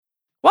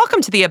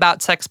Welcome to the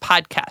About Sex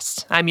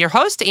podcast. I'm your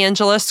host,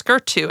 Angela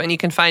Skirtu, and you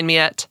can find me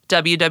at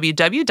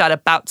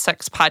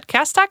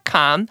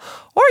www.aboutsexpodcast.com,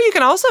 or you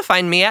can also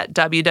find me at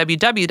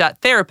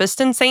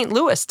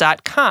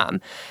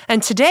www.therapistintstlouis.com.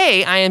 And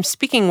today I am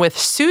speaking with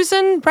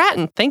Susan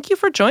Bratton. Thank you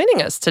for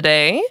joining us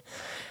today.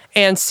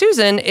 And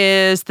Susan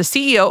is the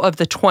CEO of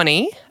The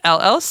 20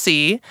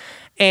 LLC,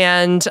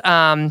 and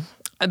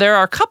there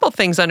are a couple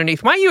things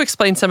underneath. Why don't you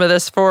explain some of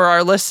this for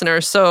our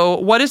listeners? So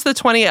what is the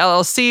 20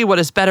 LLC? What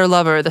is Better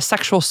Lover, the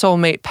Sexual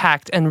Soulmate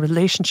Pact, and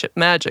Relationship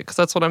Magic? Because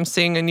that's what I'm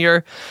seeing in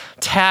your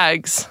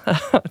tags.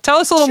 Tell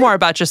us a little more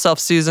about yourself,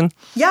 Susan.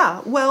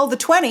 Yeah, well, the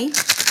 20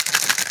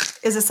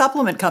 is a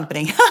supplement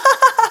company.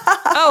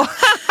 Oh,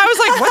 I was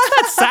like, what's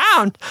that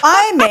sound?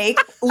 I make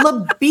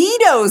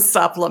libido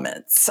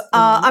supplements.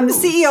 I'm the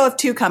CEO of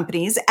two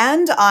companies,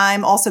 and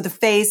I'm also the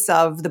face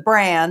of the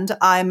brand.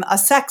 I'm a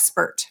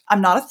sexpert. I'm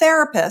not a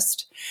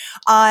therapist.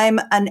 I'm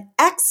an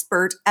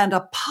expert and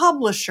a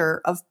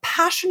publisher of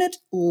passionate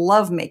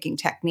lovemaking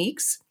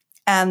techniques.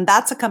 And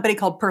that's a company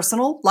called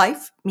Personal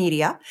Life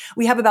Media.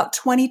 We have about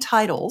 20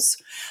 titles.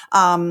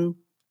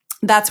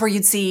 That's where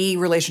you'd see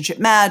Relationship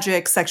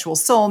Magic, Sexual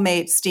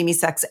Soulmate, Steamy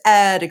Sex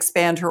Ed,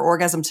 Expand Her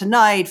Orgasm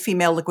Tonight,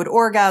 Female Liquid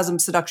Orgasm,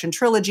 Seduction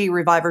Trilogy,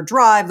 Reviver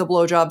Drive, The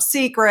Blowjob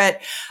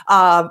Secret,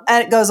 and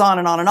it goes on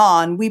and on and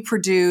on. We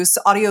produce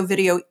audio,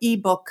 video,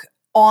 ebook,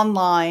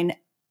 online,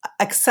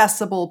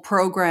 accessible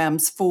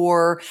programs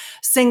for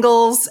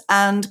singles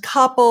and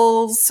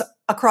couples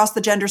across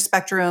the gender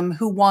spectrum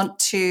who want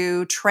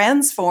to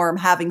transform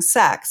having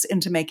sex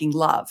into making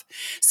love.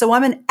 So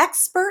I'm an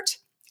expert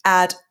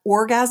at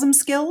orgasm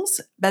skills,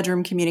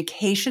 bedroom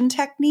communication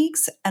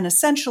techniques, and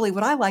essentially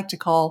what I like to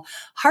call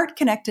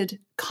heart-connected,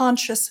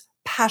 conscious,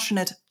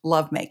 passionate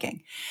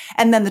lovemaking.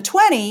 And then the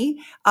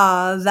 20,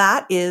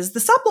 that is the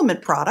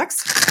supplement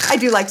products. I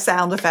do like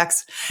sound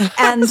effects.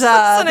 And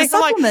the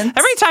supplements. Like,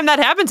 every time that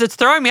happens, it's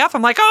throwing me off.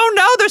 I'm like, oh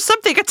no, there's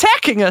something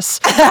attacking us.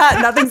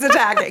 Nothing's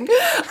attacking.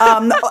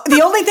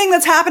 The only thing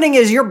that's happening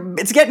is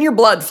it's getting your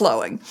blood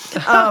flowing.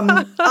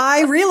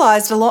 I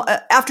realized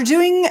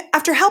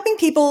after helping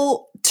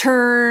people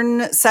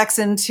turn sex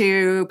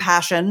into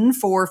passion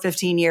for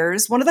 15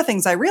 years, one of the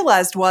things I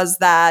realized was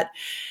that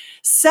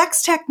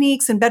sex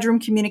techniques and bedroom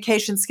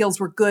communication skills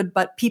were good,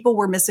 but people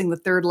were missing the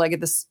third leg of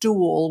the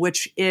stool,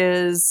 which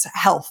is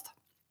health.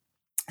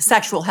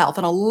 Sexual health.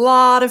 And a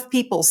lot of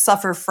people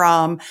suffer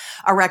from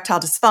erectile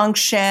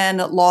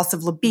dysfunction, loss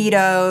of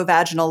libido,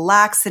 vaginal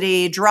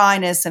laxity,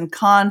 dryness,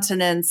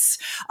 incontinence,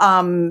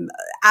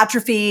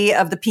 atrophy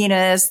of the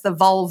penis, the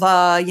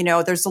vulva.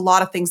 There's a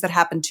lot of things that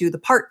happen to the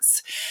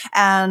parts.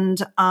 And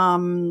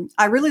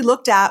I really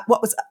looked at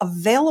what was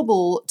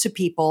available to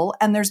people,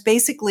 and there's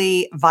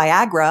basically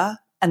Viagra,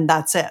 and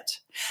that's it.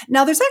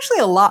 Now, there's actually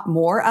a lot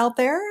more out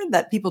there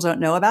that people don't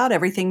know about.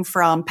 Everything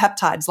from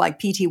peptides like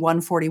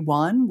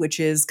PT141, which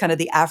is kind of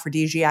the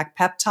aphrodisiac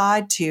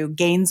peptide, to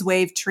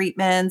Gainswave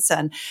treatments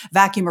and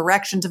vacuum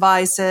erection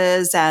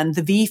devices, and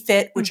the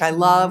V-Fit, which I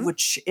love,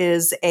 which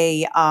is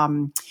a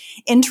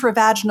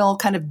intravaginal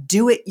kind of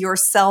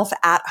do-it-yourself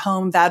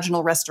at-home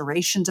vaginal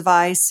restoration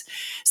device.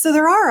 So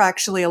there are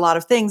actually a lot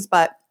of things,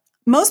 but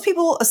most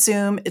people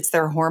assume it's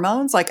their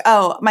hormones, like,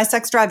 oh, my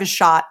sex drive is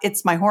shot,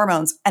 it's my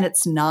hormones. And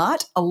it's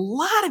not. A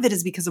lot of it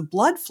is because of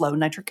blood flow,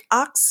 nitric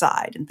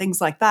oxide, and things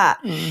like that.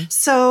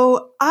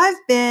 So I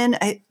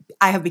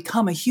have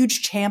become a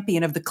huge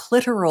champion of the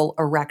clitoral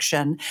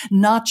erection,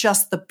 not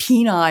just the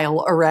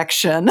penile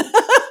erection.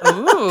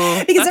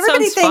 Ooh, because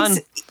everybody thinks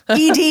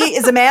ED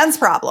is a man's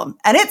problem,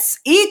 and it's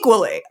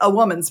equally a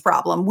woman's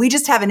problem. We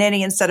just have an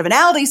innie instead of an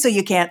outie, so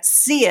you can't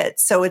see it.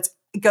 So it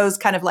goes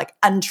kind of like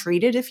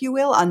untreated, if you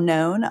will,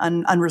 unknown,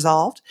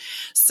 unresolved.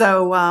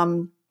 So,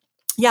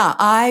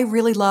 I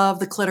really love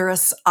the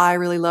clitoris. I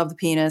really love the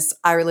penis.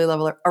 I really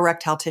love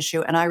erectile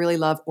tissue, and I really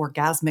love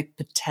orgasmic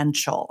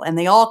potential. And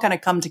they all kind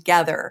of come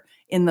together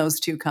in those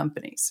two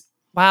companies.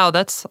 Wow,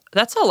 that's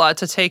a lot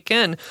to take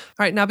in. All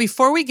right, now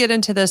before we get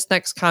into this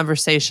next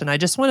conversation, I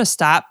just want to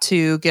stop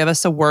to give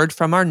us a word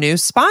from our new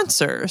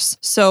sponsors.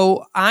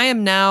 So I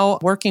am now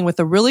working with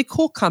a really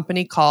cool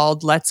company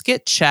called Let's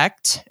Get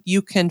Checked.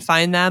 You can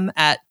find them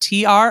at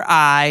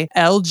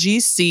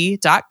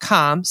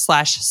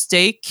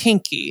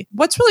trilgc.com/staykinky.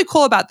 What's really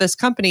cool about this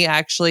company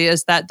actually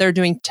is that they're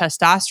doing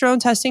testosterone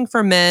testing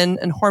for men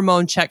and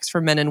hormone checks for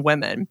men and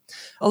women.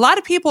 A lot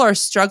of people are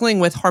struggling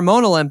with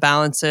hormonal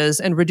imbalances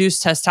and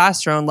reduced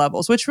testosterone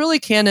levels, which really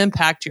can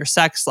impact your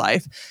sex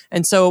life.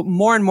 And so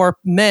more and more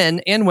men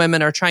and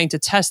women are trying to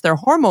test their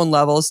hormone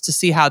levels to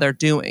see how they're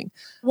doing.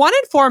 1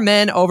 in 4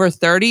 men over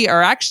 30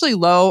 are actually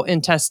low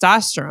in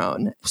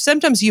testosterone.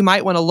 Symptoms you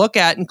might want to look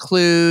at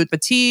include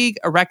fatigue,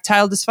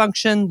 erectile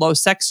dysfunction, low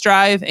sex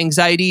drive,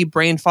 anxiety,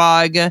 brain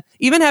fog,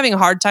 even having a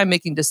hard time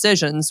making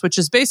decisions, which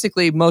is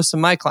basically most of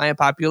my client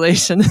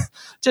population.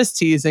 Just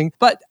teasing.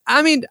 But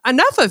I mean,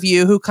 enough of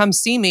you who come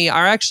see me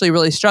are actually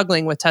really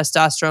struggling with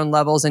testosterone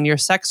levels and your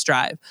sex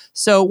drive.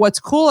 So what's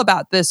cool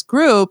about this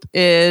group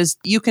is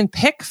you can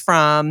pick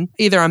from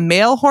either a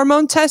male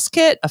hormone test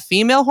kit, a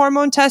female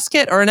hormone test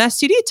kit, or an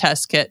STD STD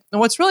test kit. And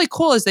what's really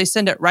cool is they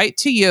send it right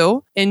to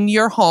you in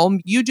your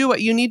home. You do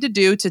what you need to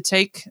do to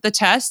take the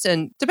test.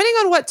 And depending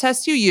on what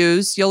test you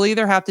use, you'll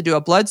either have to do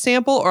a blood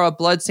sample or a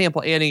blood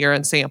sample and a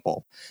urine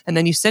sample. And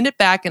then you send it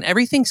back and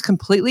everything's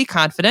completely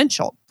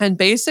confidential. And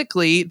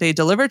basically, they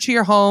deliver to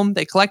your home,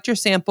 they collect your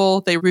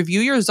sample, they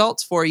review your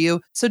results for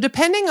you. So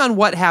depending on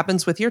what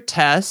happens with your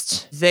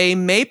test, they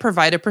may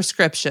provide a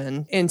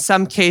prescription in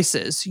some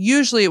cases.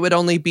 Usually it would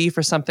only be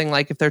for something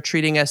like if they're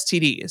treating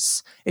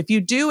STDs. If you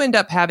do end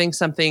up having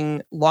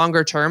something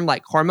longer term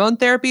like hormone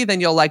therapy, then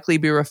you'll likely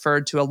be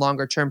referred to a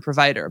longer term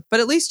provider. But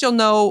at least you'll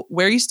know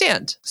where you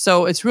stand.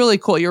 So it's really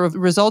cool. Your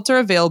results are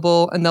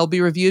available and they'll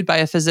be reviewed by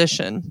a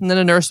physician. And then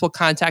a nurse will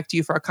contact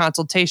you for a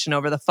consultation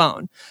over the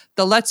phone.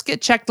 The Let's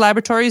Get Checked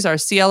laboratories are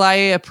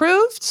CLIA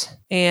approved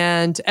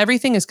and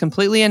everything is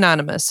completely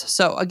anonymous.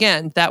 So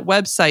again, that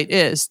website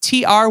is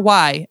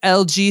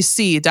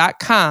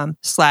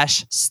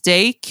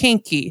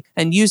trylgc.com/staykinky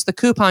and use the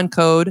coupon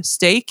code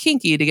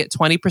STAYKINKY to get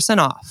 20%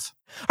 off.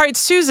 All right,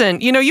 Susan,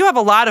 you have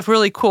a lot of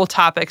really cool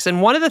topics.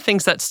 And one of the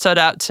things that stood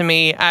out to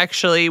me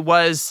actually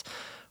was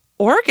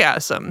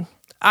orgasm.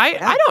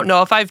 I don't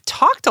know if I've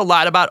talked a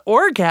lot about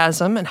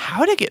orgasm and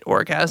how to get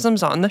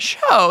orgasms on the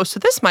show. So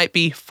this might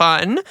be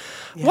fun.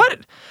 Yeah.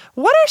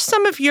 What are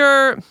some of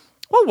your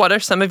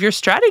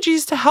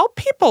strategies to help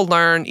people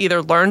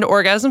either learn to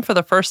orgasm for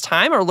the first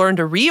time or learn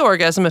to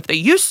re-orgasm if they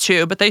used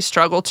to, but they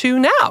struggle to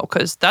now?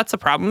 Because that's a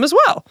problem as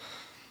well.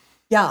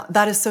 Yeah,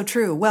 that is so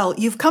true. Well,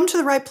 you've come to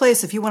the right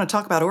place if you want to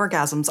talk about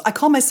orgasms. I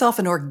call myself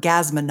an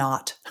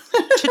orgasmonaut.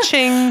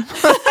 Cha-ching.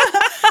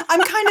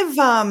 I'm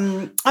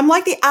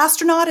like the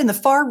astronaut in the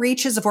far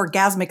reaches of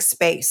orgasmic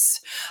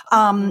space.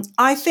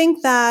 I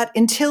think that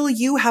until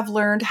you have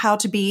learned how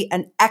to be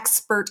an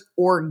expert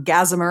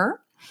orgasmer,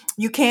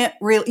 you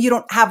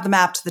don't have the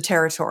map to the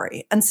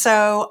territory. And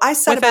so I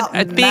set about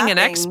being an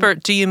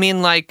expert, do you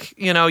mean like,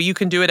 you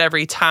can do it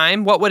every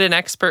time? What would an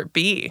expert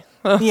be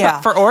for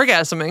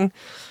orgasming?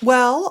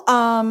 Well,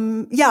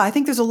 I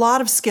think there's a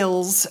lot of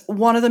skills.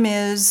 One of them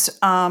is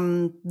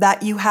that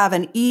you have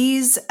an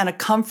ease and a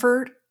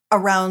comfort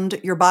around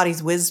your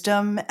body's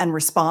wisdom and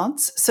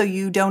response. So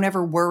you don't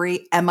ever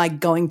worry, am I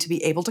going to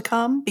be able to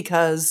come?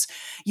 Because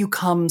you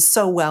come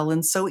so well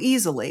and so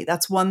easily.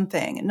 That's one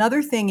thing.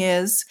 Another thing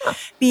is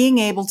being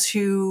able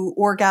to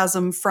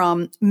orgasm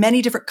from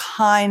many different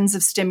kinds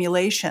of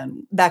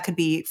stimulation. That could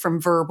be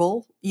from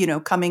verbal,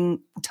 coming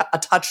to a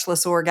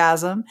touchless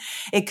orgasm.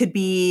 It could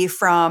be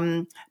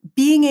from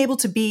being able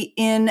to be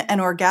in an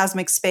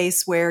orgasmic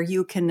space where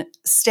you can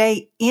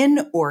stay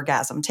in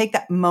orgasm, take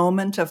that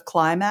moment of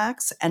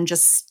climax and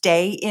just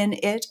stay in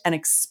it and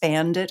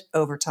expand it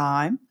over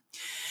time.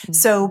 Mm-hmm.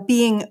 So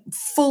being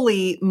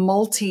fully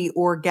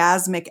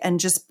multi-orgasmic and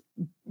just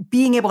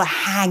being able to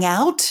hang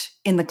out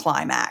in the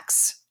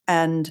climax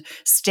and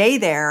stay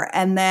there.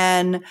 And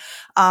then,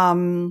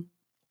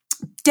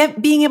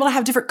 being able to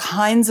have different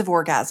kinds of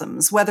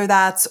orgasms, whether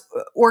that's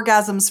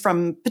orgasms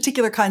from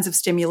particular kinds of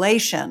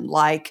stimulation,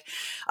 like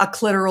a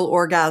clitoral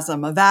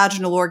orgasm, a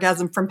vaginal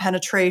orgasm from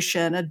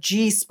penetration, a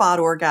G-spot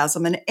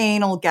orgasm, an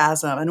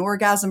anal-gasm, an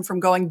orgasm from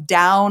going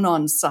down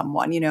on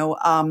someone.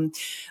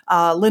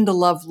 Linda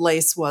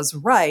Lovelace was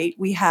right.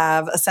 We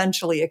have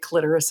essentially a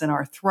clitoris in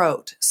our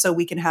throat, so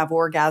we can have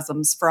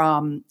orgasms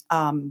from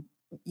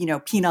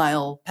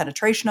penile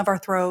penetration of our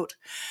throat,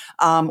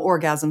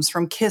 orgasms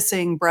from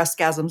kissing,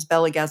 breastgasms,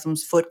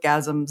 bellygasms,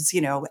 footgasms,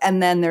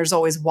 and then there's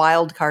always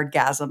wild card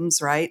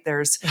gasms, right?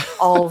 There's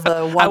all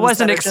the ones I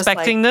wasn't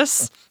expecting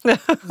this.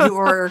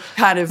 You're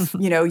kind of,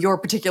 your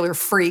particular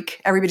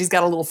freak. Everybody's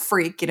got a little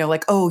freak,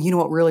 like, oh,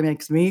 what really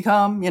makes me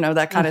come,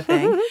 that kind of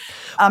thing.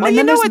 Well,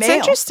 what's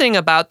interesting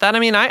about that? I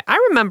mean, I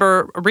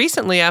remember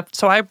recently,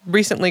 so I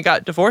recently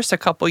got divorced a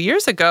couple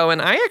years ago,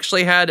 and I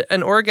actually had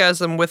an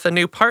orgasm with a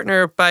new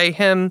partner by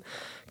him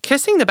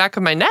kissing the back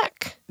of my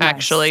neck,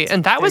 actually. Nice.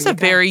 And that was a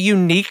very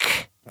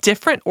unique,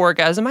 different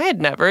orgasm I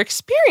had never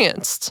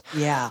experienced.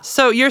 Yeah.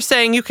 So you're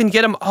saying you can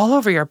get them all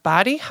over your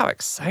body? How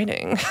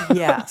exciting.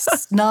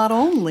 Yes. Not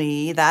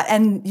only that,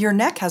 and your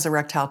neck has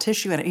erectile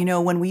tissue in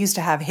it. When we used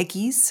to have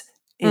hickeys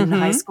in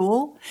high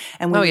school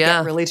and we would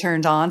get really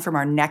turned on from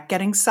our neck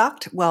getting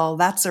sucked, well,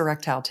 that's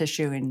erectile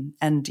tissue and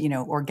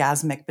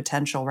orgasmic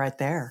potential right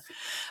there.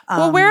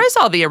 Well, where is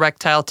all the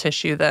erectile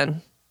tissue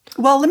then?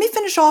 Well, let me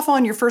finish off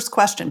on your first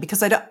question because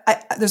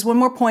there's one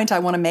more point I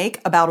want to make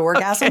about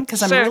orgasm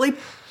because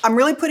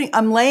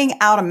I'm laying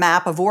out a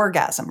map of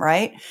orgasm,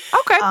 right?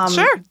 Okay,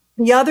 sure.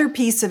 The other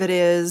piece of it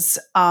is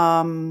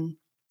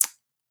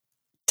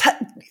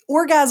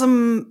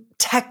orgasm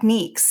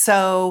techniques.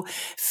 So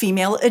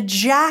female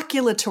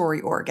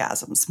ejaculatory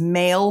orgasms,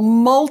 male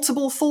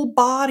multiple full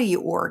body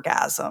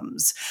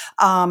orgasms,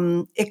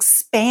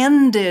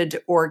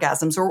 expanded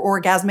orgasms or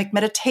orgasmic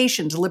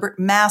meditation, deliberate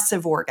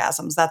massive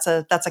orgasms. That's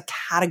a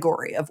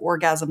category of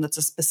orgasm. That's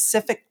a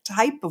specific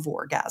type of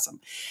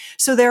orgasm.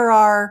 So there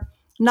are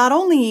not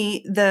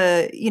only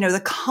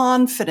the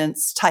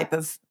confidence type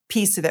of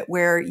piece of it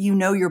where you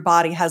know your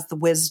body has the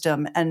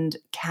wisdom and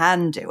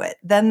can do it.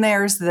 Then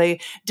there's the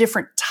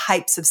different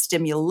types of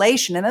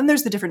stimulation, and then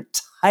there's the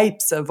different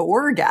types of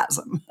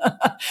orgasm.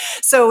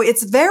 So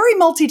it's very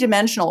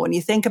multidimensional when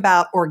you think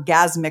about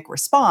orgasmic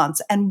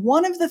response. And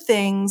one of the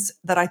things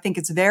that I think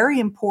is very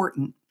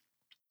important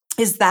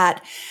is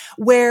that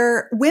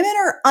where women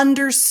are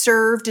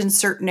underserved in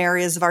certain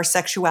areas of our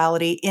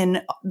sexuality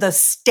in the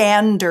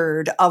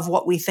standard of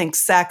what we think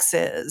sex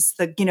is,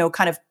 the,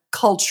 kind of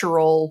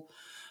cultural,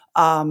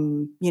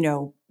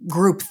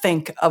 group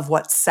think of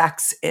what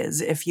sex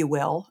is, if you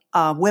will.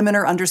 Women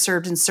are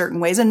underserved in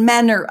certain ways and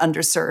men are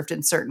underserved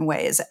in certain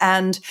ways.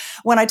 And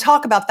when I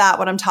talk about that,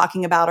 what I'm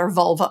talking about are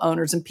vulva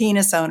owners and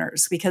penis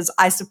owners, because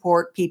I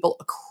support people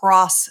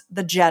across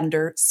the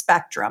gender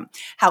spectrum,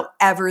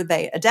 however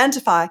they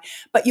identify.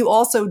 But you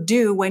also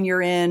do, when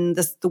you're in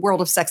the world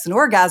of sex and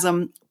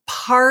orgasm,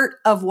 part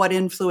of what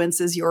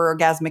influences your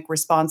orgasmic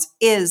response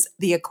is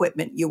the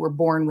equipment you were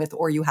born with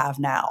or you have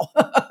now.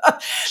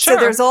 Sure. So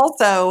there's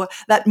also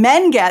that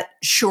men get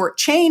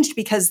shortchanged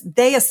because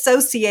they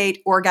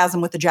associate orgasm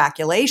with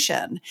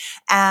ejaculation.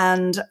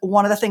 And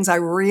one of the things I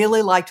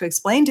really like to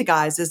explain to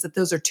guys is that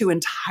those are two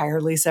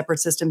entirely separate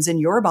systems in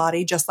your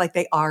body, just like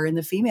they are in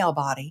the female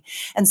body.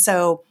 And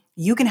so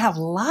you can have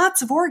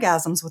lots of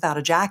orgasms without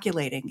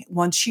ejaculating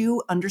once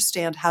you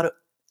understand how to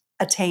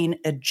attain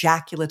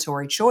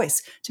ejaculatory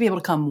choice to be able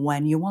to come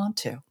when you want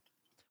to.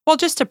 Well,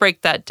 just to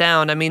break that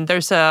down, I mean,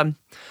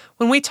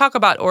 when we talk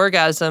about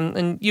orgasm,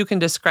 and you can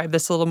describe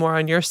this a little more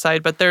on your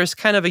side, but there's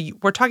kind of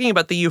we're talking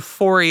about the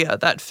euphoria,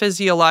 that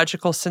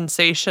physiological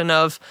sensation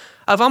of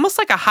almost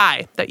like a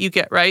high that you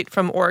get, right,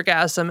 from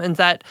orgasm. And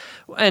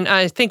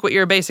I think what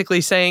you're basically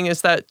saying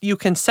is that you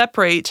can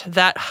separate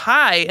that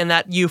high and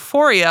that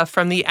euphoria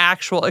from the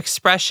actual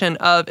expression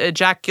of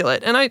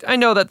ejaculate. And I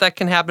know that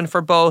can happen for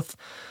both,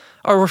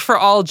 or for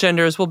all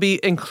genders. Will be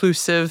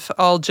inclusive,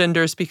 all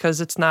genders,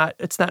 because it's not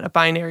a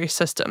binary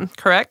system,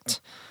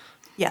 correct?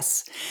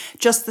 Yes.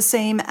 Just the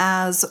same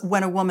as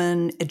when a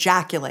woman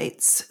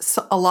ejaculates.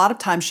 So a lot of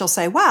times she'll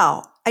say,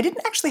 wow, I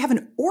didn't actually have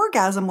an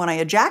orgasm when I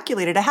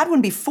ejaculated. I had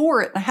one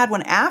before it and I had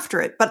one after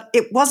it, but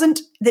it wasn't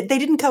that they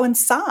didn't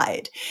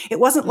coincide. It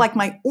wasn't like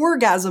my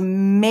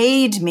orgasm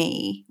made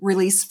me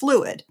release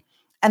fluid.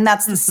 And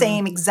that's the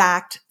same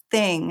exact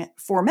thing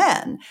for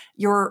men.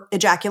 Your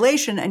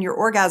ejaculation and your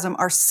orgasm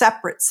are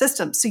separate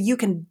systems. So you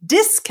can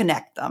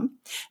disconnect them,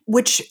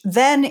 which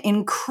then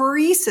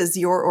increases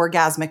your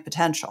orgasmic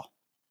potential.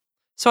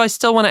 So I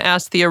still want to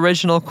ask the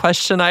original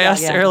question I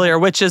asked earlier,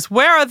 which is,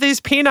 where are these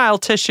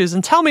penile tissues?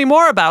 And tell me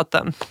more about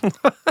them.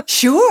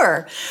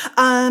 Sure.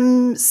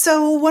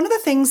 So one of the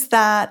things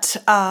that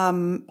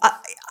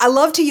I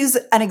love to use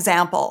an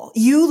example.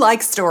 You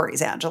like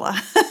stories, Angela.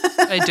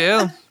 I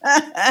do.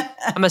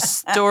 I'm a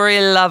story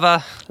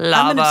lover.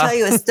 I'm going to tell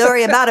you a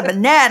story about a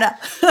banana.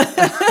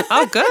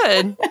 Oh,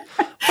 good.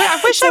 Wait,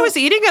 I wish I was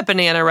eating a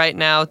banana right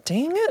now.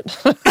 Dang it.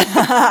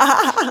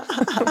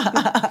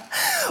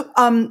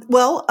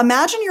 Well,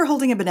 imagine you're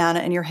holding a banana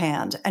in your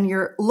hand and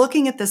you're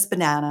looking at this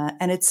banana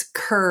and it's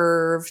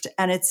curved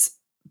and it's,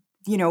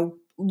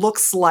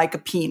 looks like a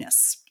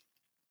penis.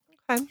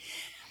 Okay.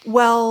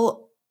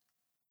 Well,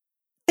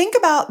 think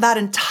about that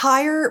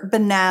entire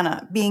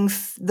banana being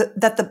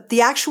the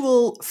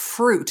actual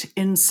fruit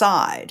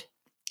inside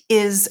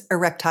is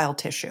erectile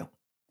tissue.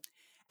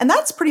 And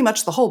that's pretty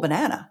much the whole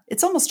banana.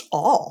 It's almost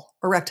all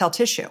erectile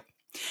tissue.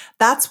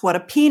 That's what a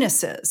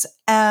penis is.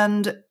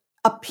 And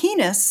a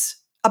penis,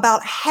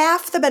 about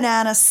half the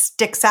banana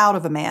sticks out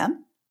of a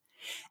man,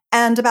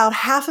 and about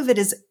half of it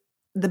is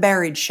the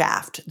buried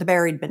shaft, the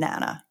buried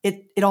banana.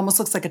 It almost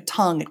looks like a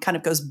tongue. It kind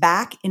of goes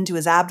back into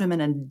his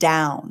abdomen and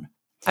down.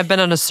 I've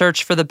been on a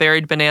search for the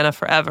buried banana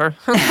forever.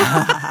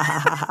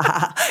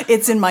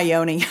 It's in my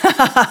yoni.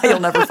 You'll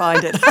never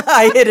find it.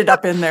 I hid it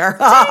up in there.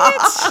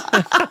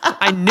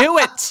 I knew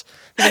it.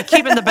 You've been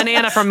keeping the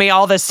banana from me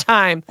all this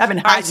time. I've been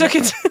hiding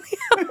it.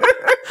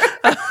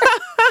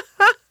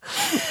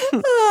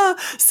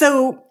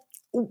 So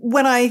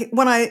when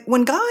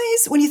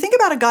you think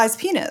about a guy's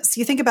penis,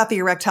 you think about the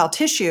erectile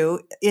tissue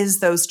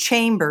is those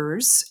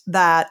chambers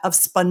of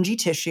spongy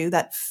tissue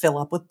that fill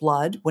up with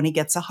blood when he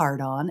gets a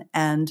hard-on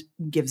and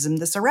gives him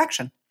this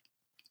erection.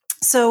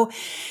 So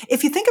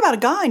if you think about a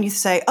guy and you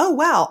say, oh,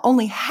 wow,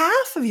 only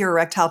half of your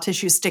erectile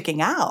tissue is sticking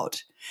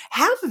out,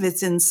 half of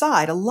it's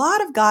inside. A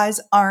lot of guys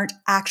aren't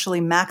actually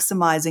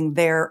maximizing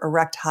their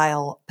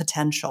erectile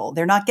potential.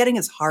 They're not getting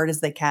as hard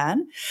as they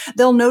can.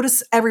 They'll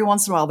notice every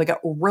once in a while they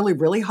get really,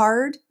 really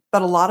hard,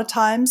 but a lot of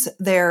times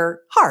they're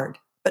hard,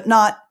 but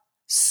not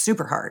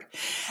super hard.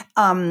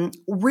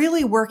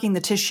 Really working the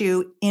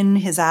tissue in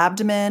his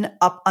abdomen,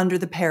 up under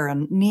the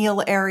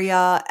perineal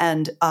area,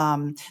 and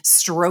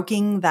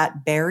stroking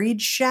that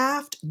buried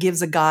shaft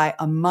gives a guy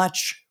a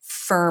much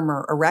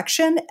firmer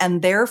erection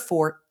and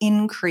therefore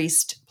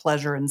increased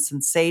pleasure and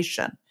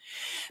sensation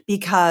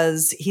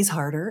because he's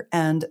harder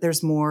and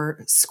there's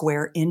more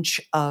square inch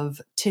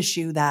of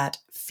tissue that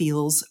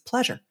feels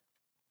pleasure.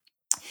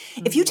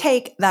 Mm-hmm. If you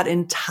take that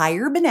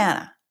entire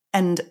banana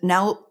and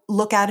now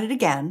look at it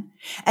again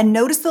and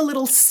notice the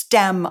little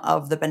stem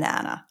of the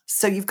banana.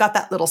 So you've got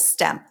that little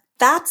stem.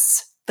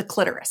 That's the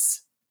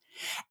clitoris.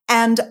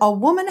 And a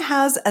woman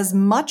has as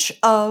much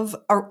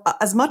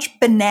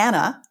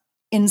banana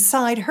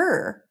inside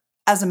her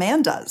as a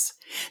man does.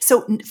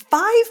 So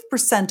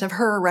 5% of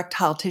her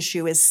erectile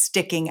tissue is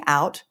sticking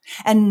out,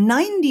 and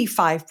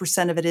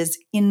 95% of it is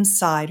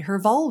inside her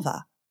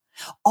vulva.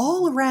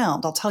 All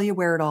around, I'll tell you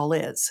where it all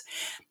is.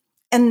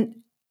 And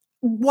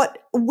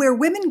where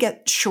women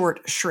get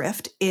short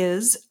shrift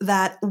is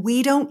that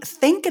we don't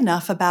think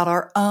enough about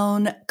our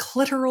own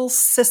clitoral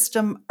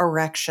system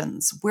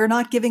erections. We're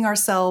not giving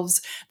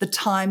ourselves the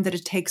time that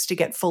it takes to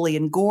get fully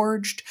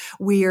engorged.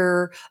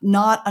 We're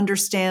not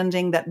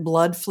understanding that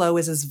blood flow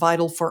is as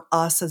vital for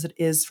us as it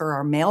is for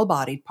our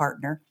male-bodied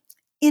partner.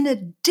 In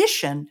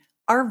addition,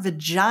 our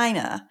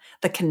vagina,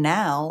 the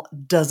canal,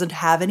 doesn't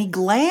have any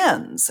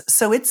glands.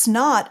 So it's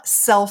not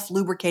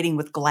self-lubricating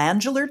with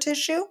glandular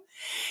tissue.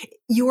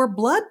 Your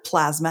blood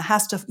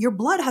has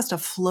to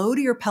flow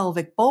to your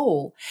pelvic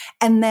bowl,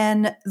 and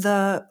then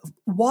the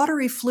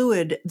watery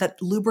fluid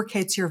that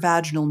lubricates your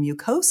vaginal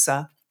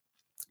mucosa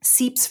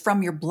seeps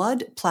from your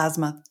blood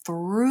plasma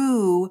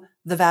through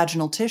the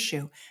vaginal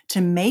tissue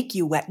to make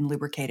you wet and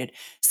lubricated.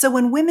 So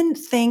when women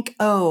think,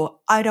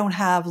 oh, I don't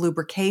have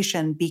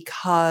lubrication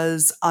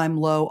because I'm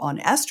low on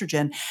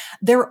estrogen,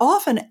 they're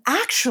often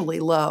actually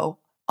low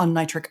on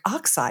nitric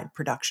oxide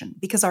production,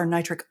 because our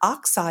nitric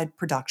oxide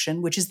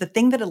production, which is the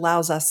thing that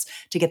allows us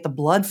to get the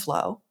blood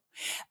flow,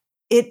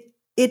 it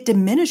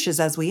diminishes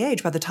as we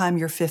age. By the time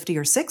you're 50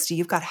 or 60,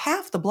 you've got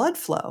half the blood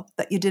flow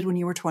that you did when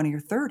you were 20 or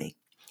 30.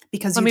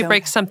 Because let me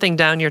break something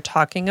down you're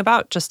talking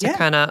about just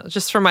to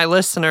just for my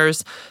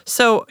listeners.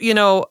 So,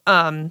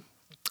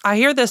 I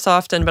hear this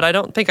often, but I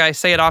don't think I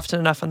say it often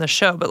enough on the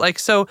show. But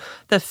so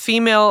the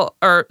female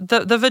or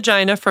the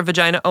vagina, for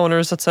vagina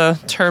owners, that's a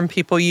term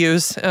people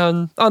use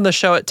on the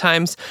show at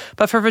times.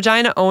 But for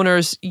vagina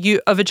owners,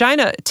 a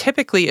vagina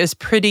typically is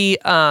pretty,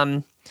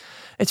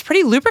 it's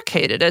pretty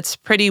lubricated. It's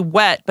pretty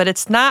wet, but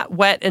it's not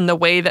wet in the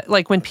way that,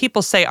 when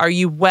people say, are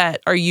you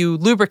wet? Are you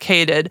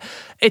lubricated?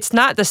 It's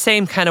not the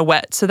same kind of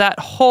wet. So that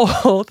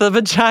whole, the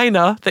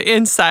vagina, the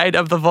inside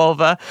of the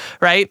vulva,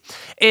 right,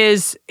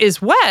 is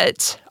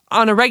wet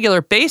on a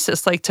regular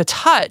basis, to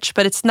touch,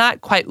 but it's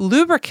not quite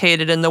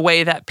lubricated in the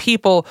way that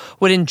people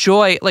would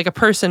enjoy, a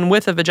person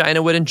with a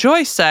vagina would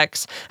enjoy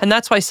sex. And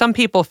that's why some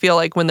people feel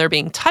like when they're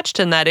being touched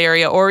in that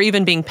area or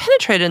even being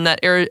penetrated in that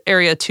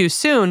area too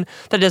soon,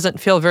 that doesn't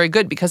feel very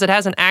good because it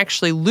hasn't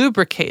actually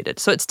lubricated.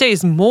 So it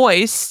stays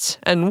moist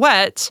and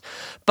wet,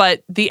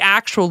 but the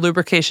actual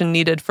lubrication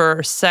needed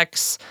for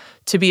sex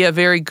to be a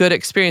very good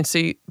experience,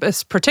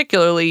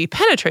 particularly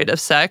penetrative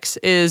sex,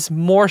 is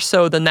more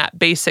so than that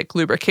basic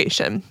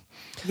lubrication.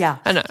 Yeah.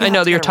 And I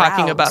know that you're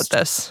talking about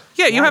this.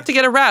 Yeah, you have to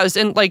get aroused.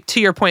 And to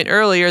your point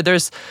earlier,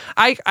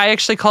 I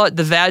actually call it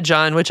the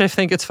vagon, which I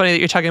think it's funny that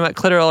you're talking about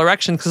clitoral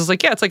erection, because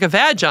it's like a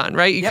vagon,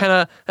 right? You kind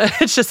of,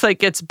 it's just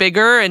gets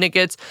bigger and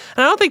and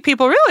I don't think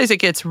people realize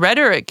it gets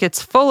redder, it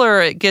gets fuller,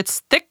 it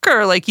gets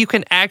thicker. You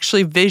can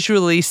actually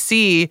visually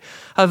see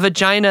a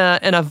vagina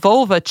and a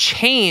vulva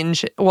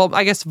change. Well,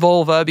 I guess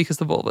vulva, because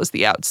the vulva is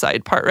the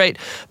outside part, right?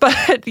 But,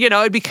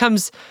 it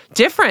becomes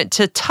different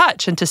to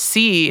touch and to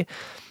see.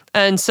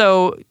 And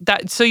so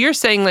you're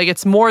saying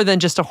it's more than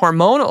just a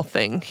hormonal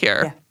thing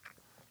here.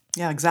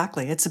 Yeah,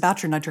 exactly. It's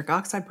about your nitric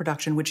oxide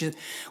production, which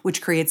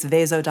creates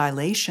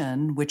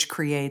vasodilation, which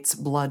creates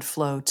blood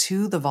flow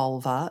to the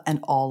vulva and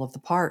all of the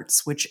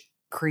parts, which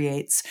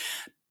creates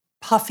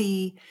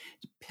puffy,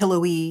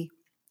 pillowy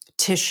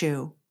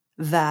tissue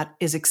that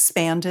is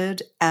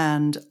expanded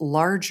and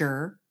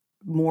larger,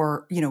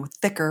 more,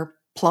 thicker,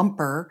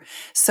 plumper,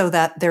 so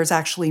that there's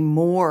actually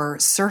more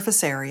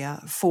surface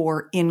area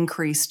for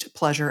increased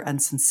pleasure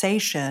and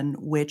sensation,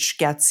 which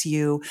gets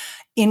you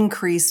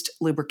increased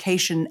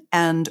lubrication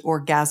and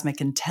orgasmic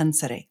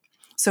intensity.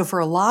 So for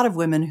a lot of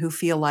women who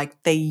feel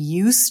like they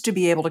used to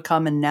be able to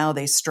come and now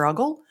they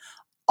struggle,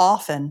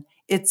 often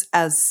it's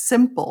as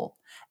simple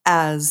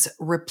as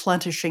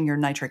replenishing your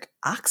nitric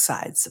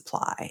oxide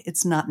supply.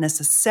 It's not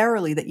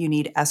necessarily that you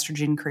need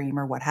estrogen cream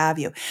or what have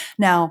you.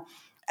 Now,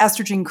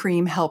 estrogen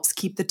cream helps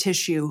keep the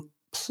tissue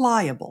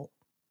pliable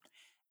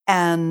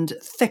and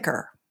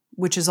thicker,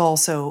 which is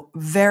also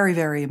very,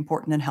 very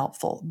important and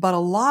helpful. But a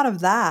lot of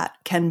that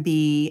can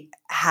be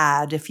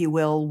had, if you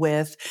will,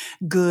 with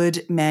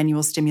good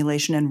manual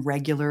stimulation and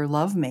regular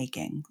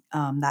lovemaking.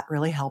 That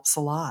really helps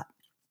a lot.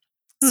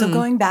 So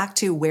going back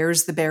to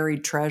where's the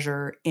buried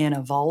treasure in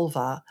a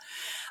vulva,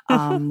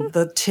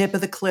 the tip of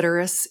the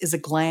clitoris is a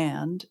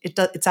gland.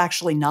 It's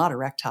actually not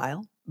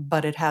erectile,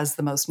 but it has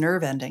the most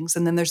nerve endings.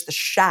 And then there's the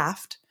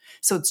shaft.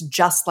 So it's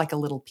just like a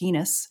little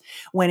penis.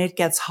 When it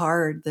gets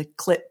hard, the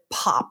clit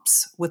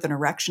pops with an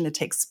erection. It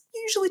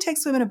usually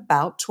takes women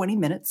about 20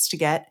 minutes to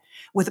get,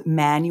 with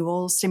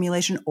manual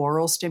stimulation,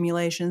 oral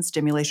stimulation,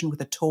 stimulation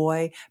with a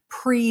toy,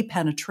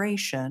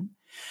 pre-penetration,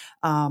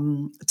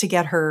 to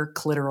get her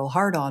clitoral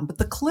hard on. But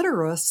the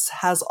clitoris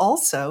has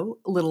also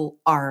little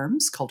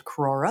arms called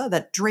crura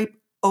that drape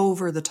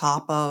over the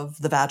top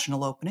of the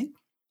vaginal opening.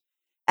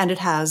 and it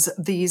has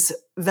these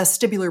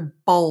vestibular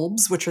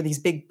bulbs, which are these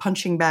big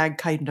punching bag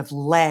kind of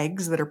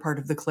legs that are part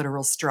of the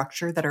clitoral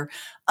structure that are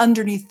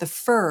underneath the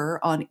fur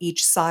on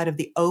each side of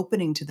the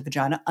opening to the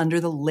vagina under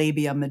the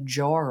labia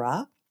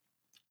majora.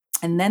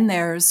 And then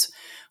there's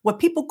what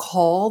people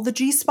call the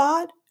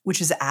G-spot, which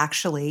is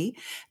actually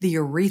the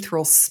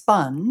urethral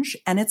sponge.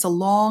 And it's a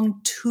long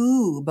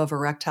tube of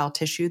erectile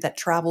tissue that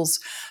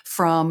travels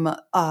from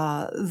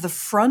the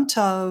front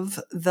of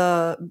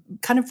the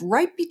kind of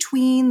right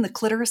between the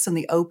clitoris and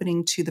the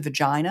opening to the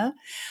vagina.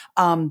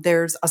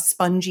 There's a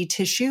spongy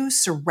tissue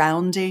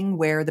surrounding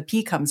where the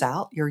pee comes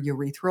out, your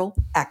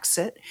urethral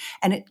exit,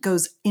 and it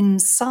goes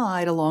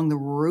inside along the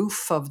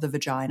roof of the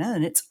vagina,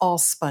 and it's all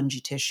spongy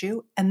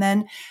tissue. And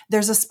then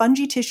there's a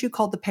spongy tissue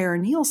called the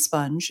perineal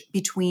sponge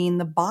between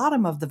the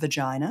bottom of the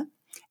vagina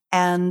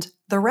and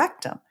the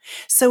rectum.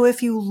 So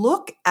if you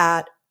look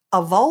at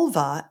a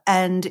vulva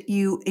and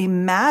you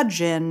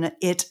imagine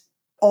it,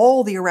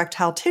 all the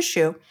erectile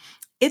tissue,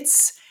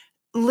 it's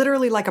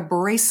literally like a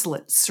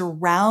bracelet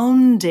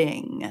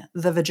surrounding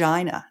the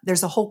vagina.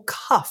 There's a whole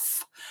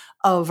cuff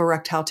of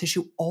erectile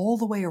tissue all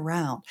the way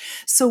around.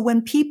 So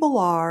when people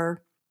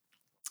are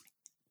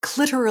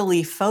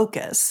clitorally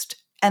focused,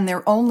 and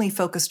they're only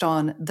focused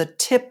on the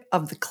tip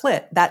of the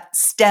clit, that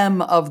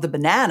stem of the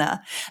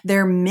banana,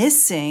 they're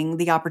missing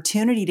the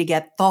opportunity to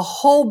get the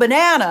whole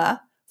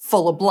banana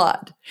full of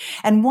blood.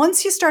 And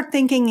once you start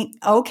thinking,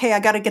 okay,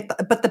 I got to get,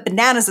 but the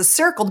banana's a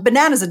circle, the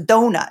banana's a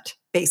donut,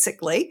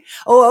 basically.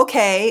 Oh,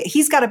 okay,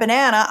 he's got a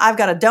banana, I've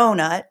got a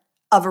donut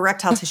of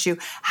erectile tissue.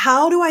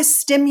 How do I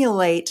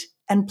stimulate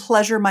and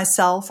pleasure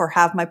myself or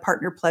have my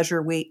partner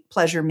pleasure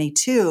me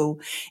too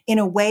in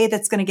a way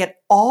that's going to get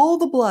all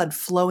the blood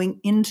flowing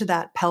into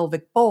that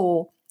pelvic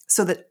bowl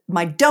so that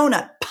my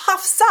donut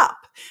puffs up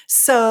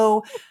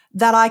so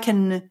that I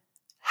can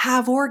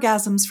have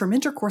orgasms from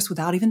intercourse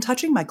without even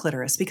touching my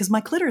clitoris, because my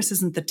clitoris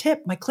isn't the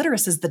tip. My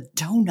clitoris is the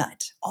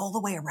donut all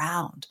the way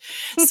around.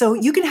 So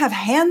you can have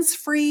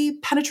hands-free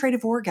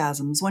penetrative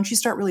orgasms once you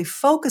start really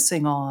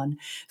focusing on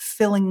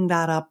filling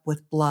that up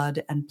with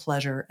blood and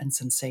pleasure and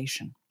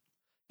sensation.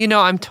 You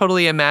know, I'm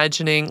totally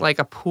imagining like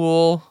a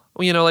pool,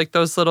 you know, like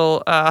those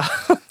little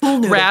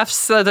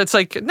rafts that's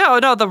like,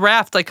 no, the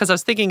raft, like, because I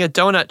was thinking a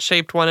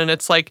donut-shaped one, and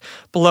it's like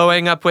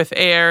blowing up with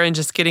air and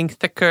just getting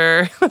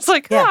thicker. It's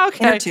like, yeah,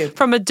 okay, inner tube.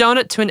 From a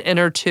donut to an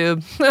inner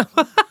tube.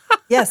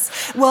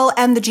 Yes. Well,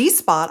 and the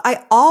G-spot,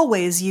 I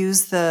always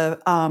use the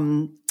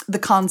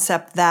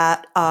concept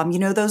that, you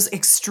know, those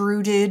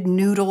extruded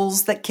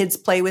noodles that kids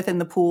play with in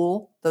the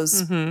pool,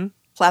 those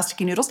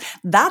plasticky noodles,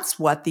 that's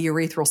what the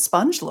urethral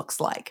sponge looks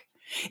like.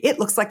 It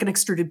looks like an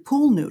extruded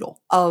pool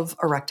noodle of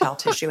erectile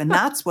tissue. And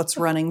that's what's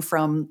running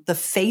from the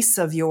face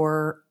of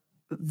your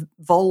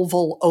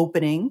vulval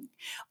opening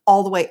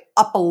all the way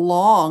up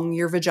along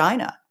your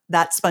vagina,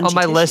 that spongy All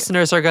my tissue.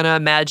 listeners are going to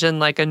imagine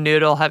like a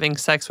noodle having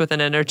sex with an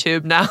inner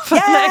tube now for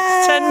the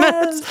next 10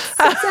 minutes.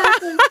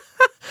 Exactly.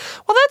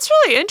 Well, that's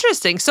really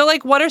interesting. So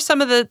like, what are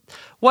some of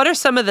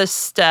the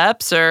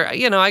steps, or,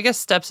 you know, I guess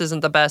steps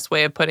isn't the best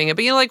way of putting it,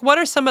 but, you know, like, what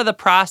are some of the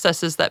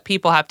processes that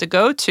people have to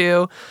go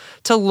to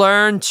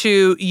learn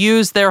to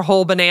use their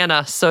whole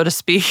banana, so to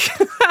speak?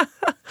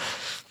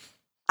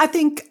 I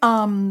think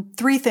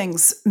 3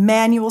 things: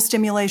 manual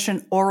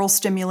stimulation, oral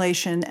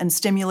stimulation, and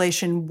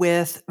stimulation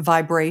with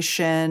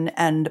vibration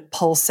and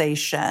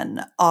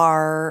pulsation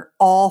are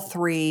all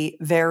 3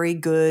 very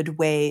good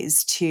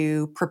ways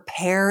to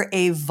prepare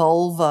a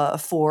vulva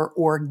for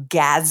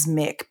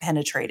orgasmic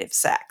penetrative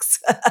sex.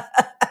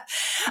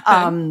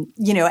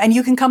 You know, and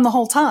you can come the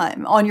whole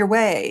time on your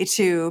way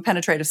to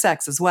penetrative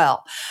sex as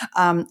well.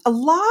 A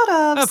lot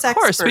of sex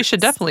course, experts, we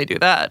should definitely do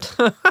that.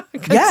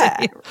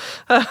 Yeah,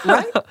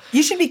 right?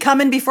 You should be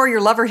coming before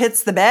your lover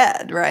hits the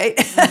bed, right?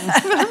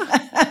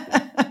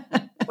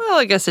 Well,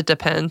 I guess it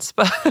depends,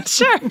 but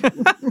sure.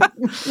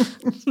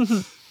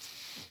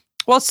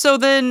 Well, so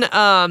then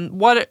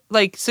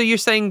so you're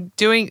saying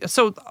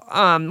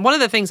one of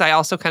the things I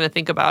also kind of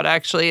think about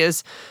actually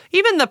is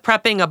even the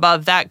prepping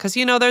above that, because,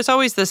 you know, there's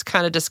always this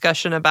kind of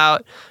discussion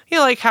about, you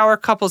know, like how are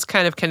couples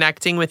kind of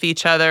connecting with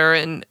each other,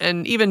 and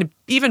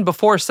even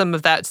before some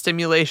of that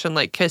stimulation,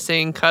 like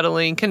kissing,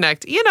 cuddling,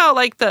 connect, you know,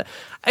 like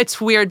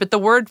it's weird, but the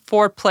word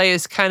foreplay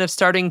is kind of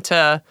starting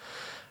to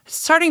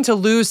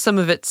lose some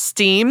of its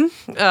steam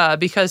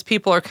because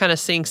people are kind of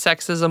seeing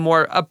sex as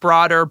a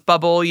broader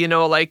bubble, you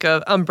know, like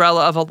an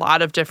umbrella of a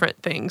lot of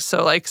different things.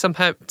 So like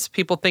sometimes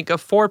people think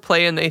of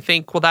foreplay and they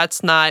think, well,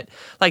 that's not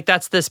like,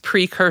 that's this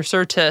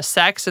precursor to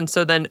sex. And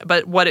so then,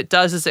 but what it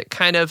does is it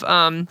kind of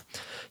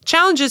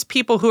challenges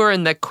people who are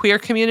in the queer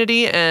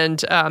community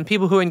and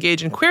people who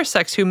engage in queer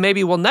sex who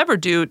maybe will never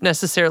do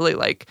necessarily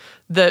like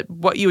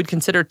what you would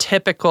consider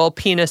typical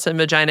penis and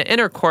vagina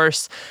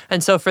intercourse.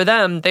 And so for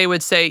them, they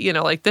would say, you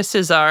know, like, this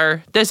is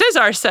our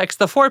sex.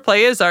 The foreplay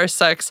is our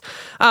sex.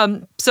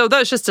 So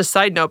that's just a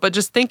side note, but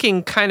just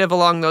thinking kind of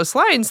along those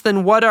lines,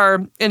 then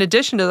in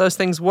addition to those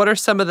things, what are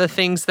some of the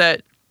things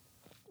that,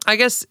 I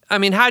guess, I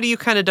mean, how do you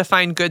kind of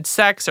define good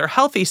sex or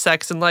healthy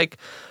sex? And like,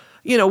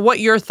 what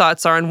your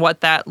thoughts are and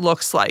what that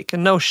looks like.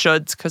 And no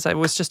shoulds, because I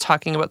was just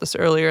talking about this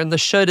earlier, and the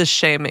should is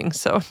shaming.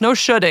 So no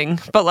shoulding,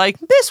 but like,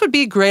 this would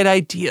be great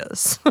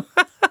ideas.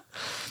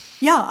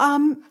 Yeah,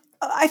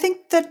 I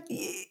think that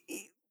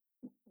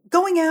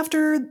going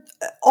after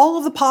all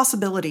of the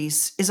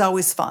possibilities is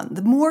always fun.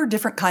 The more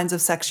different kinds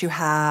of sex you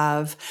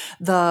have,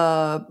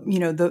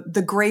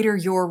 the greater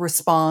your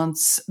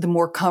response, the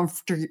more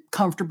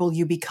comfortable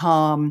you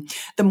become,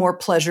 the more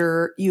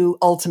pleasure you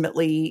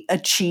ultimately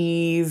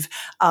achieve,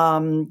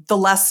 the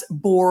less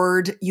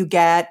bored you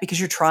get because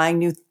you're trying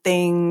new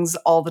things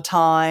all the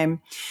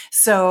time.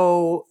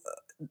 So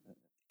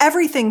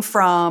everything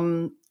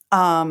from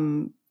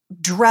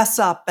dress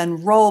up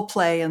and role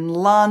play and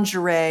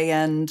lingerie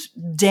and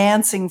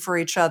dancing for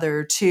each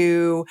other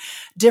to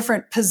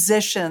different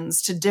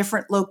positions, to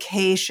different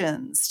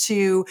locations,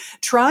 to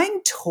trying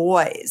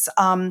toys.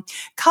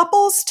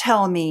 Couples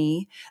tell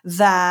me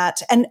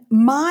that, and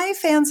my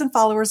fans and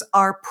followers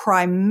are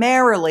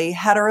primarily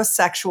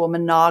heterosexual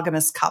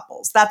monogamous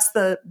couples. That's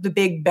the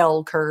big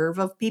bell curve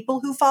of people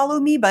who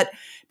follow me, but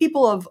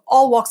people of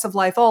all walks of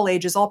life, all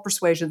ages, all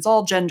persuasions,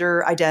 all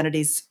gender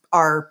identities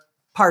are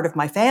part of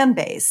my fan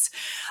base.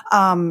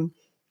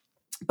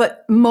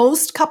 But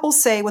most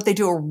couples say what they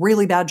do a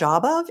really bad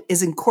job of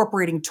is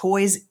incorporating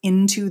toys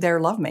into their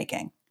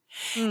lovemaking.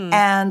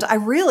 And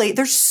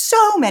there's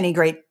so many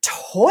great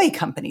toy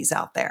companies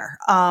out there.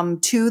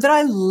 Two that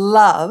I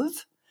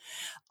love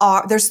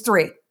there's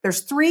three.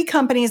 There's three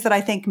companies that I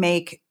think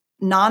make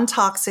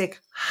non-toxic,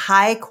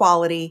 high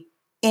quality,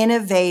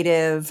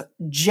 innovative,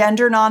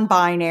 gender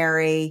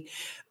non-binary,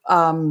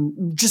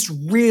 just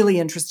really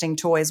interesting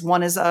toys.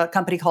 One is a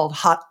company called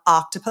Hot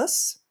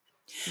Octopuss.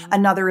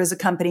 Another is a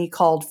company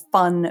called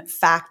Fun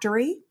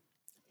Factory.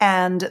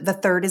 And the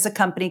third is a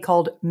company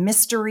called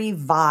Mystery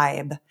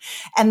Vibe.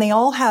 And they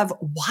all have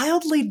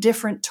wildly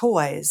different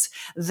toys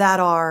that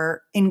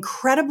are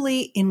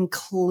incredibly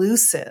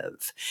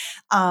inclusive.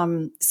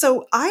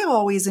 So I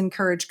always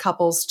encourage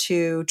couples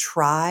to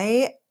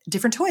try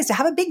different toys, to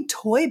have a big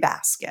toy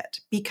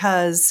basket,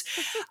 because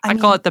I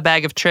call it the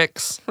bag of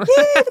tricks. Yeah,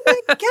 you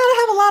gotta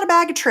have a lot of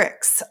bag of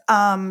tricks.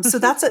 So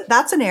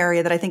that's an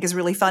area that I think is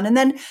really fun. And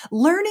then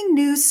learning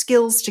new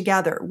skills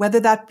together,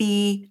 whether that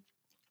be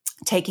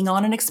taking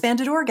on an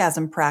expanded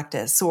orgasm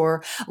practice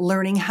or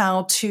learning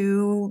how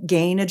to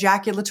gain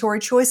ejaculatory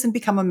choice and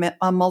become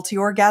a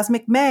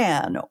multi-orgasmic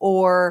man,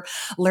 or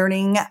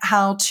learning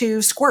how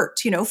to squirt,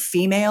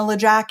 female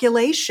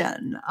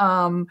ejaculation,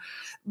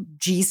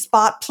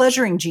 G-spot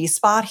pleasuring,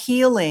 G-spot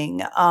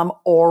healing,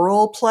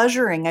 oral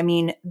pleasuring. I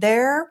mean,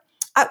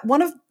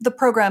 one of the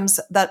programs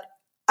that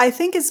I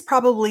think it's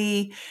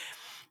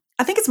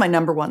my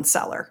number one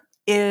seller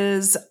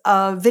is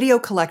a video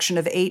collection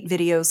of 8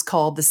 videos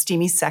called the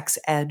Steamy Sex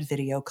Ed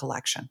Video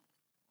Collection.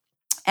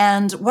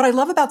 And what I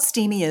love about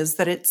Steamy is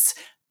that it's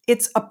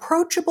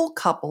approachable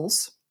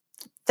couples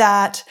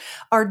that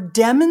are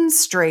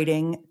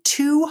demonstrating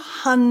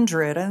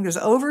 200, I think there's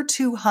over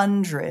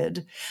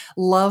 200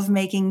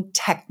 lovemaking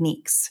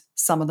techniques.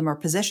 Some of them are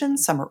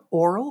positions, some are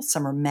oral,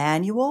 some are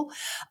manual.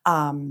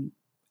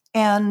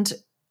 And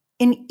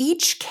in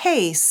each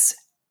case,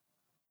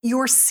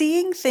 you're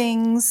seeing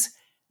things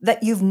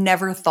that you've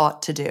never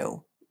thought to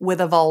do with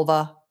a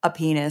vulva, a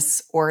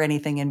penis, or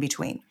anything in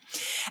between.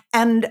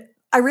 And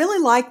I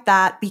really like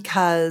that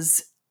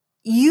because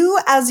you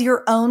as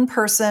your own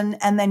person,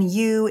 and then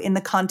you in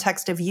the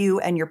context of you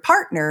and your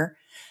partner,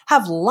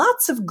 have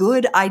lots of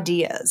good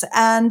ideas.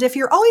 And if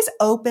you're always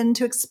open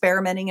to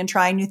experimenting and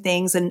trying new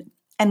things and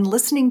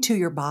listening to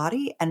your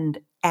body and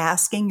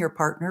asking your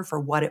partner for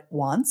what it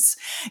wants,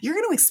 you're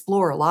going to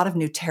explore a lot of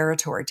new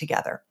territory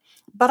together.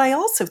 But I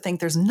also think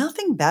there's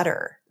nothing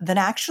better than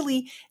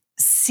actually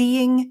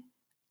seeing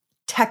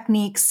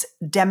techniques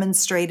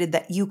demonstrated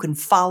that you can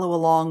follow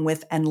along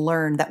with and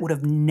learn that would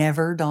have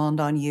never dawned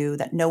on you,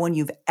 that no one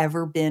you've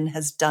ever been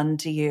has done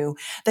to you,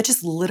 that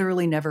just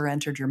literally never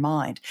entered your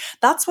mind.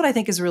 That's what I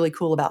think is really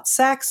cool about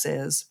sex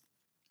is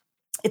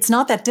it's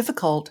not that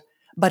difficult,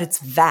 but it's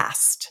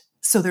vast.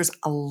 So there's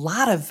a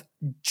lot of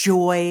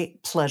joy,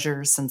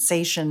 pleasure,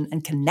 sensation,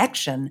 and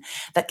connection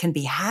that can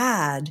be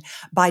had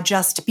by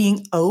just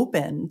being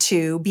open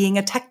to being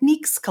a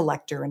techniques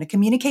collector and a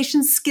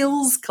communication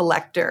skills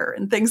collector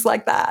and things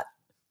like that.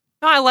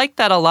 No, I like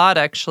that a lot,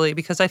 actually,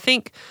 because I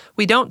think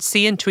we don't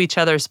see into each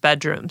other's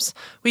bedrooms.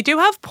 We do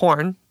have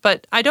porn,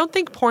 but I don't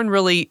think porn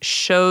really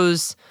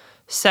shows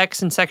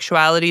sex and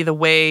sexuality the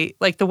way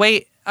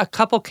a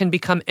couple can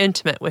become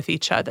intimate with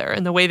each other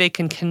and the way they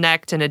can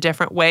connect in a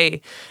different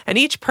way. And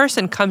each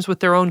person comes with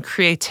their own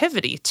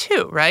creativity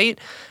too, right?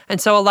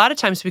 And so a lot of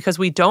times, because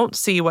we don't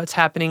see what's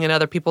happening in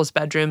other people's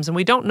bedrooms and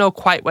we don't know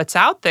quite what's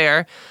out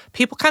there,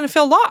 people kind of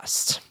feel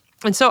lost.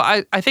 And so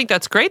I think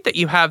that's great that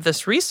you have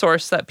this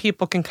resource that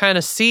people can kind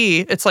of see.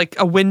 It's like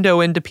a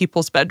window into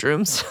people's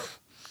bedrooms.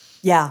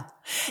 Yeah.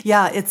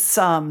 Yeah, it's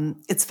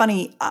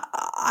funny.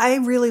 I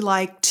really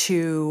like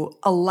to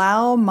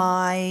allow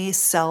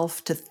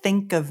myself to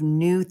think of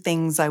new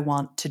things I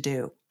want to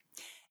do.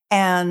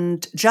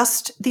 And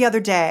just the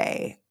other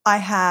day, I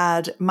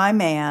had my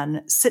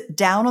man sit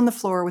down on the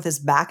floor with his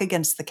back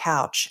against the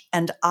couch,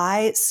 and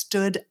I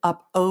stood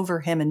up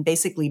over him and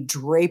basically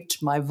draped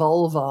my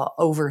vulva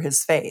over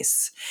his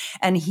face.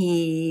 And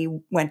he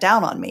went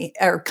down on me,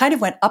 or kind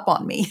of went up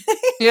on me.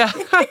 Yeah.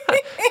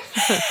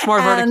 It's more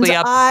vertically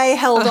up. I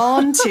held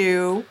on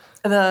to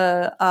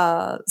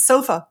the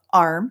sofa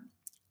arm,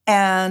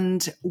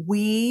 and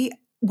we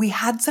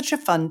had such a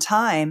fun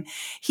time.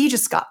 He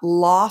just got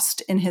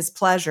lost in his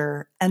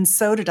pleasure, and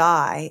so did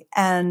I.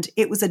 And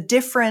it was a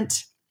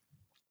different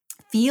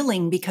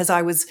feeling because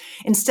I was,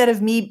 instead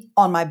of me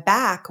on my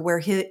back where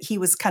he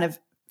was kind of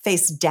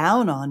face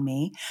down on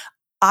me,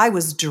 I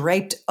was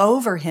draped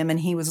over him and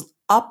he was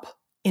up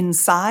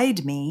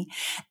inside me.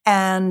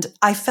 And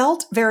I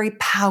felt very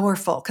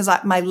powerful because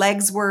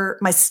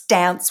my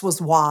stance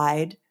was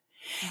wide.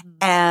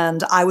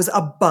 And I was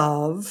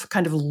above,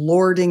 kind of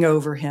lording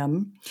over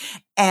him.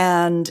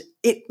 And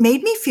it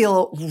made me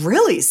feel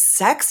really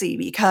sexy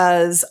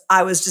because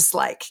I was just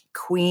like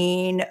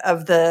queen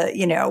of the,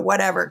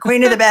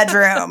 queen of the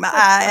bedroom.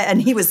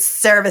 And he was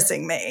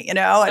servicing me, and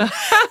oh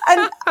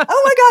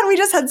my God, we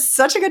just had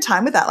such a good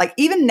time with that. Like,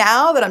 even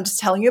now that I'm just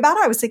telling you about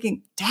it, I was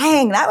thinking,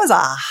 dang, that was a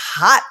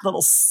hot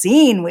little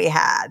scene we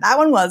had. That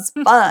one was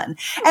fun.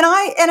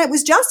 And it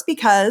was just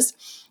because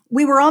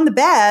we were on the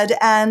bed,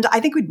 and I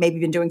think we'd maybe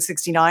been doing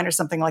 69 or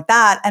something like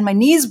that. And my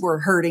knees were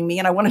hurting me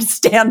and I wanted to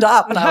stand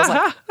up. And I was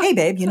like, hey,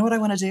 babe, you know what I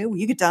want to do? Will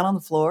you get down on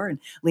the floor and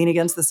lean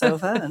against the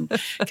sofa? And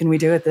can we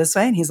do it this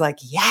way? And he's like,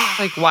 yeah.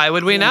 Like, why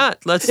would we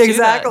not? Let's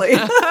exactly. do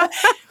that.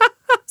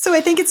 So I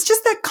think it's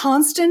just that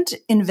constant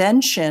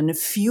invention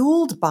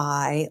fueled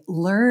by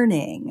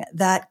learning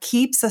that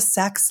keeps a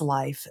sex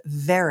life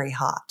very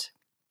hot.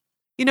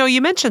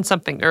 You mentioned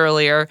something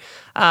earlier,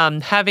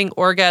 having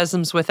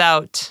orgasms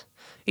without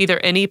either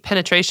any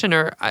penetration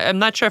or, I'm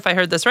not sure if I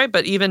heard this right,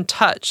 but even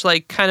touch,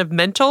 like kind of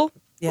mental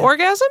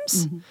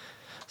orgasms. Mm-hmm.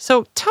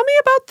 So tell me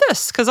about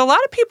this, because a lot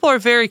of people are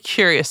very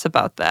curious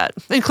about that,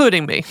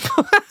 including me.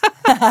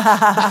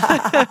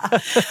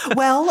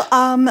 Well,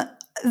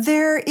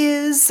 there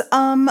is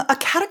a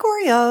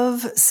category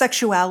of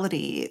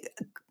sexuality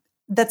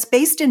that's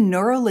based in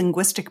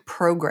neuro-linguistic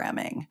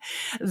programming,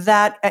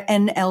 that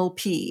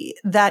NLP,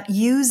 that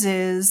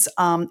uses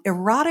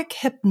erotic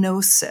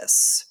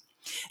hypnosis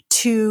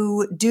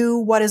to do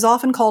what is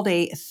often called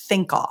a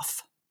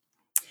think-off.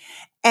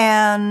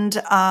 And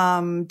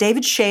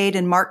David Shade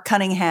and Mark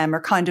Cunningham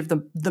are kind of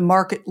the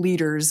market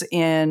leaders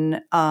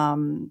in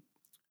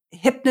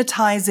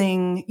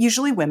hypnotizing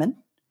usually women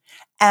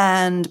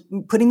and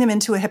putting them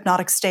into a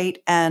hypnotic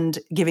state and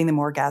giving them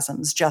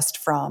orgasms just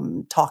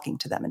from talking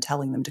to them and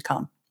telling them to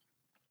come.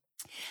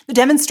 The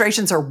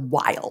demonstrations are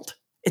wild.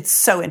 It's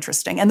so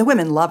interesting, and the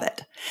women love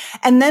it.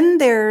 And then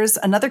there's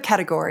another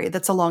category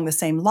that's along the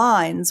same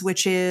lines,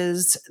 which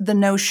is the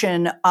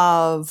notion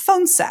of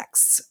phone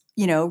sex,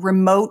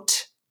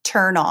 remote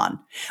turn on,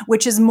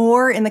 which is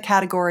more in the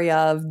category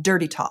of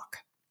dirty talk.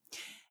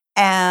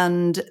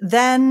 And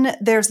then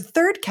there's a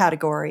third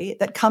category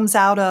that comes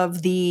out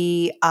of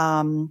the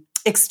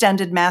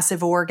extended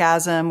massive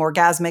orgasm,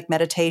 orgasmic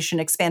meditation,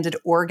 expanded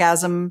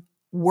orgasm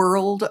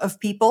world of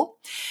people.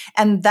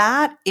 And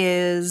that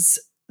is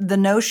the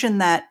notion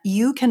that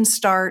you can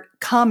start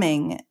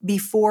coming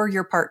before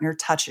your partner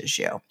touches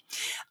you.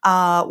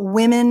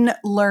 Women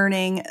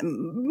learning,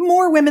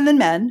 more women than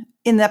men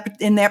in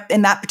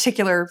that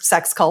particular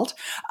sex cult,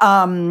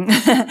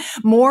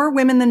 more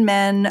women than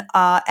men,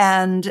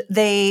 and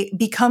they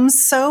become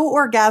so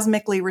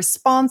orgasmically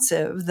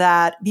responsive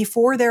that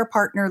before their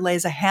partner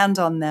lays a hand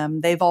on them,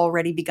 they've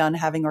already begun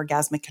having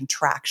orgasmic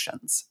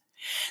contractions.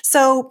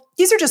 So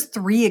these are just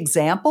 3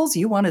 examples.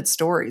 You wanted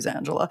stories,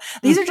 Angela.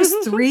 These are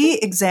just 3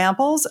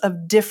 examples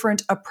of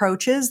different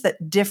approaches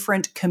that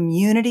different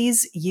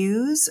communities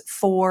use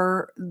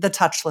for the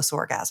touchless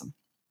orgasm.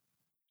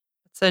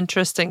 It's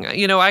interesting.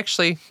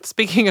 Actually,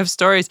 speaking of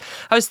stories,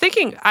 I was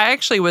thinking I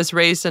actually was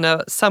raised in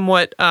a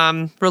somewhat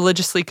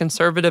religiously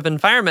conservative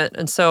environment.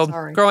 And so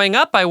growing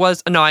up,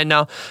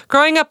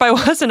 Growing up, I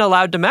wasn't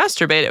allowed to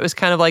masturbate. It was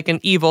kind of like an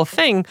evil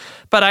thing.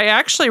 But I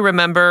actually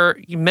remember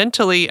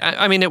mentally,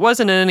 it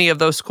wasn't in any of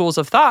those schools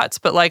of thoughts,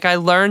 but like I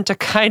learned to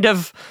kind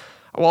of,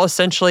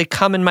 essentially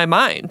come in my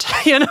mind.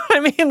 You know what I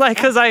mean? Like,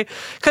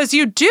 because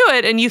you do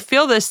it and you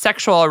feel this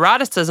sexual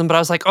eroticism, but I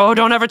was like, oh,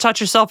 don't ever touch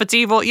yourself. It's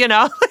evil,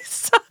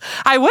 So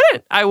I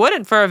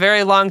wouldn't for a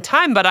very long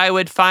time, but I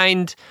would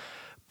find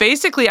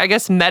basically, I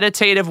guess,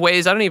 meditative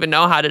ways, I don't even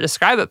know how to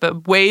describe it,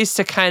 but ways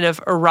to kind of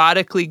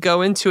erotically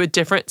go into a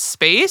different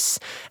space.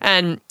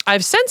 And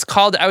I've since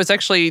I was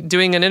actually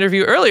doing an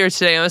interview earlier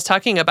today, and I was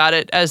talking about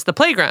it as the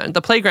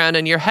playground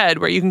in your head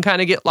where you can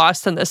kind of get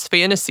lost in this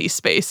fantasy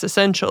space,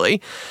 essentially.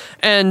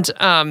 And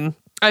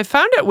I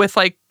found it with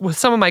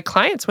some of my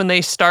clients when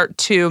they start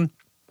to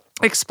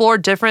explore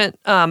different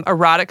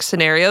erotic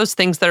scenarios,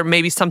 things that are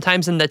maybe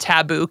sometimes in the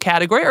taboo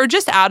category or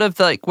just out of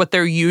like what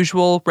their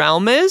usual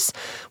realm is.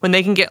 When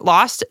they can get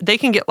lost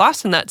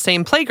in that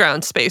same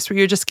playground space where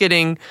you're just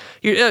getting,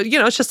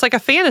 it's just like a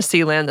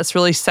fantasy land that's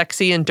really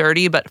sexy and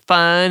dirty, but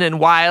fun and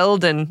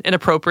wild and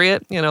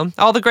inappropriate,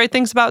 all the great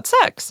things about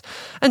sex.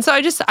 And so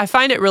I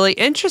find it really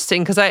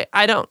interesting because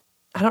I don't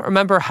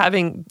remember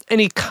having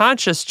any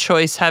conscious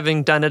choice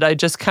having done it. I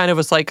just kind of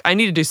was like, I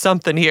need to do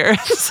something here.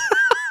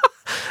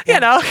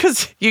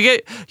 Because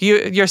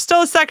you're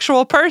still a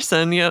sexual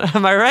person,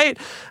 am I right?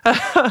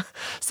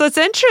 So it's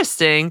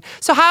interesting.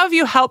 So how have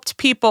you helped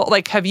people?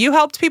 Like, have you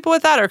helped people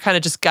with that or kind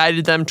of just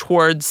guided them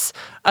towards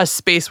a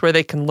space where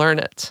they can learn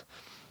it?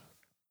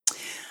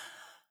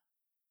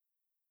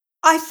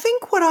 I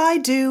think what I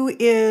do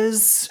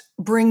is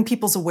bring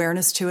people's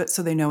awareness to it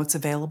so they know it's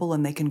available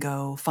and they can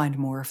go find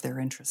more if they're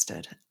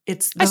interested.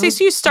 I see.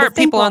 So you start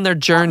people on their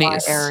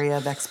journeys. My area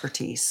of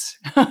expertise.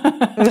 Like, go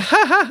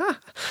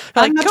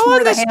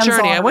on this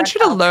journey. I want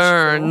you to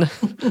learn.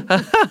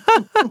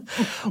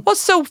 Well,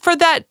 so for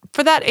that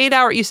 8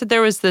 hour, you said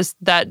there was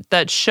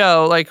that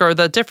show, like, or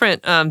the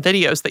different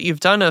videos that you've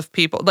done of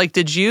people. Like,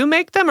 did you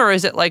make them, or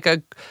is it like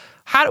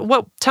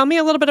tell me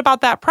a little bit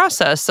about that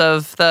process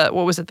of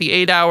the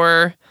 8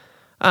 hour,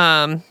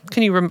 can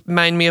you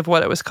remind me of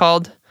what it was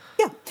called?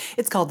 Yeah,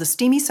 it's called the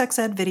Steamy Sex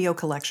Ed Video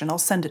Collection. I'll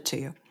send it to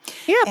you.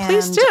 Yeah,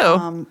 please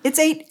do. It's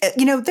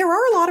there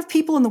are a lot of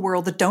people in the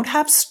world that don't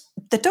have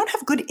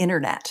good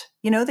internet.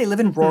 They live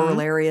in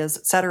rural areas,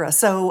 et cetera.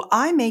 So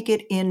I make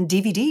it in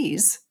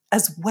DVDs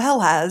as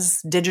well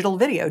as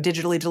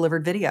digitally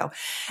delivered video.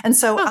 And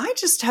so I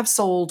just have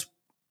sold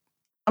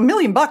 $1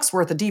 million worth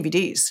of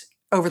DVDs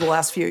over the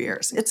last few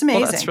years. It's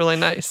amazing. Well, that's really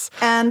nice.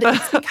 And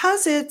it's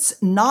because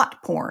it's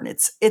not porn.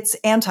 It's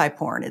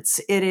anti-porn.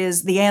 It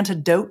is the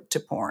antidote to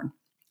porn.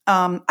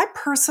 I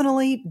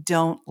personally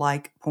don't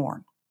like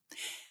porn.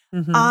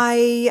 Mm-hmm.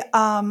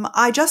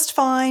 I just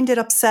find it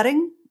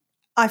upsetting.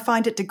 I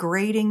find it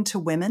degrading to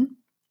women.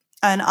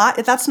 And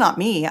that's not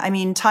me. I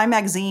mean, Time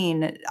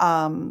Magazine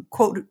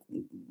quoted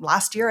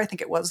last year, I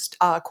think it was,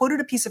 quoted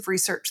a piece of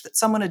research that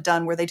someone had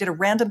done where they did a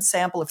random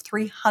sample of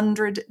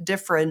 300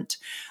 different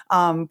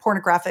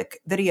pornographic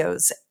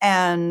videos,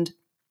 and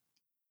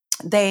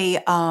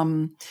they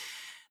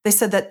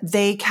said that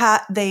they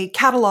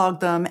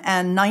cataloged them,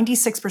 and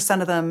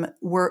 96% of them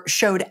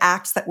showed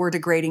acts that were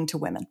degrading to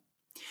women.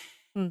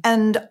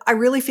 And I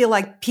really feel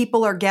like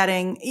people are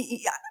getting,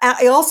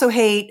 I also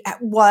hate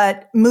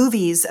what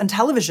movies and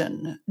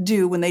television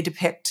do when they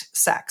depict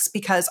sex,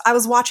 because I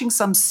was watching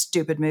some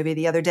stupid movie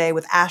the other day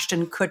with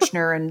Ashton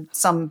Kutcher and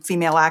some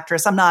female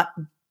actress. I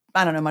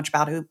don't know much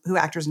about who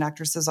actors and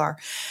actresses are.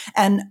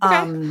 And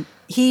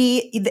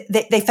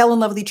they fell in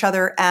love with each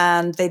other,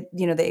 and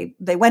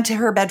they went to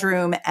her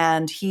bedroom,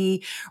 and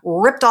he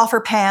ripped off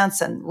her pants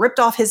and ripped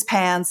off his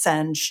pants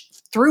and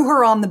threw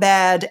her on the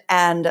bed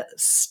and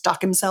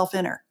stuck himself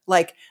in her.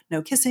 Like,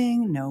 no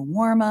kissing, no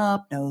warm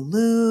up, no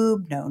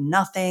lube, no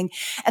nothing.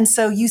 And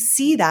so you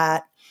see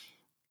that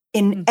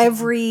in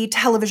every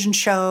television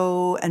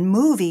show and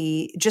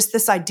movie, just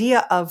this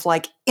idea of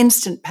like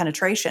instant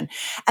penetration.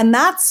 And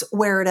that's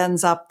where it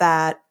ends up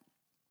that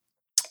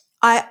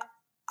I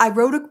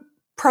wrote a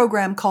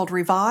program called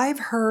Revive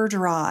Her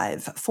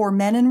Drive for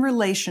men in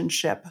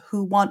relationship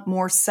who want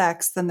more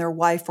sex than their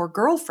wife or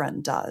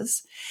girlfriend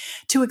does,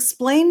 to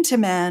explain to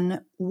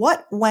men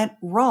what went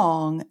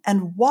wrong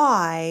and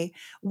why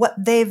what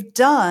they've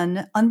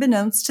done,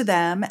 unbeknownst to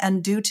them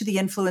and due to the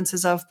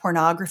influences of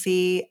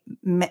pornography,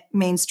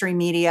 mainstream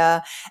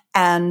media,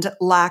 and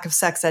lack of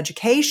sex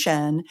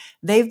education,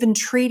 they've been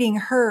treating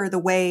her the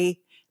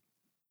way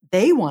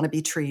they want to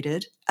be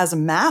treated as a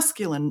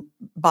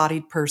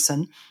masculine-bodied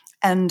person.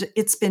 And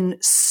it's been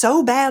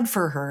so bad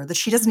for her that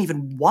she doesn't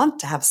even want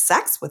to have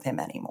sex with him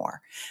anymore.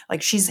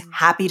 Like, she's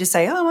happy to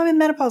say, oh, I'm in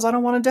menopause, I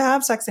don't want to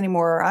have sex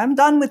anymore, or I'm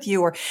done with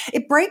you. Or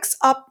it breaks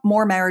up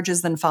more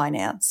marriages than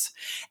finance.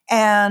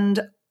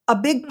 And a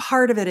big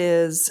part of it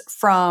is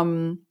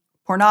from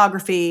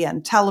pornography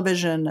and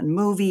television and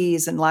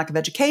movies and lack of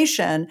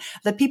education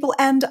that people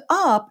end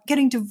up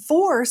getting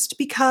divorced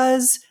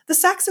because the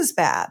sex is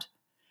bad.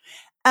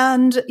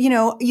 And,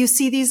 you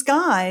see these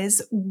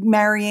guys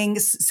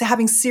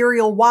having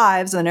serial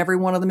wives, and every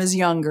one of them is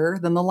younger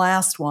than the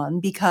last one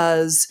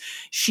because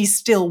she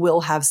still will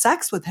have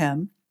sex with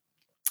him.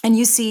 And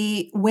you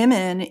see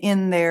women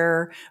in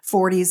their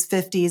 40s,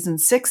 50s, and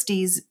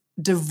 60s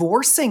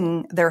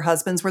divorcing their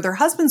husbands, where their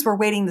husbands were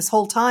waiting this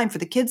whole time for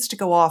the kids to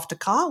go off to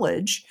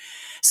college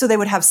so they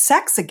would have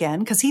sex again,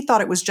 because he thought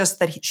it was just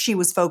that she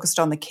was focused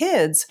on the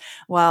kids.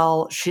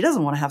 Well, she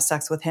doesn't want to have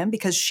sex with him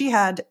because she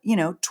had,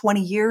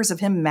 20 years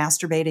of him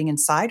masturbating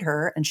inside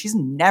her, and she's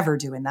never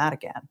doing that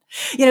again.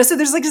 So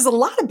there's a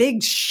lot of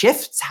big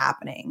shifts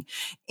happening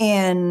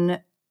and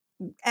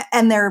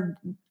they're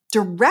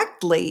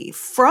directly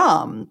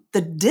from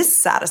the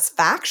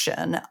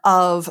dissatisfaction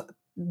of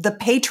the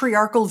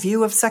patriarchal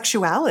view of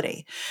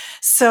sexuality.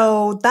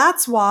 So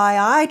that's why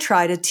I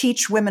try to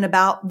teach women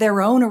about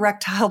their own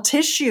erectile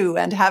tissue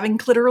and having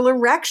clitoral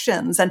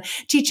erections, and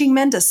teaching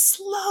men to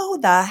slow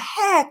the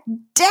heck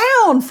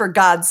down, for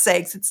God's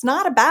sakes. It's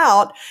not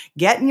about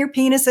getting your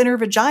penis in her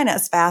vagina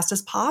as fast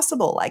as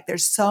possible. Like,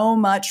 there's so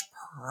much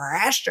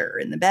pressure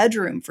in the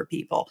bedroom for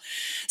people.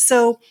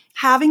 So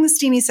having the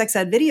Steamy Sex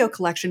Ed video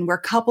collection where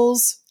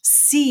couples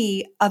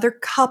see other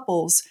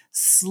couples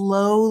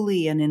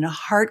slowly and in a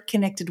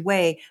heart-connected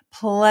way,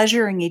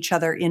 pleasuring each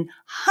other in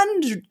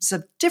hundreds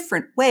of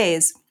different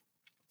ways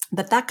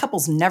that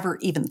couple's never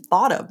even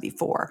thought of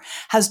before,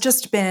 has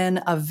just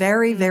been a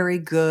very, very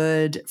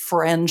good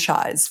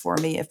franchise for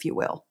me, if you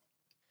will.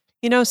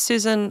 You know,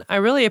 Susan, I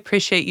really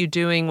appreciate you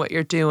doing what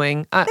you're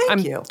doing.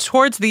 Thank you.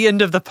 Towards the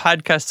end of the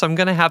podcast, so I'm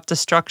going to have to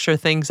structure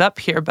things up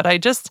here, but I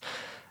just...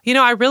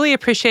 I really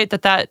appreciate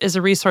that is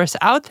a resource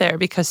out there,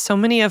 because so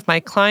many of my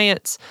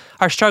clients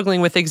are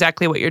struggling with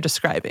exactly what you're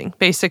describing.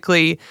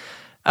 Basically,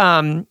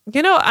 and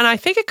I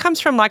think it comes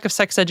from lack of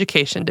sex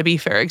education, to be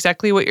fair.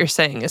 Exactly what you're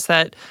saying is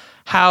that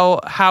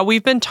how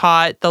we've been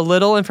taught, the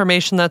little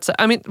information the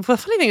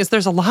funny thing is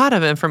there's a lot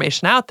of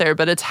information out there,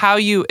 but it's how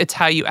you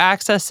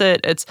access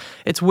it. It's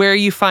where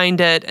you find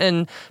it.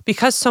 And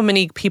because so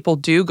many people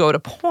do go to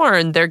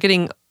porn, they're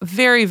getting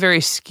very,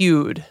 very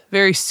skewed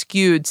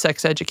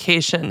sex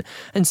education.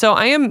 And so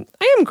I am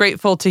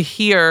grateful to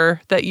hear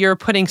that you're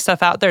putting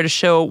stuff out there to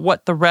show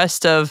what the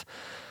rest of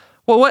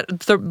what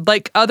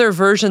the other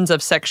versions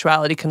of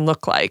sexuality can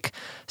look like.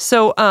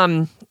 So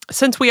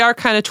since we are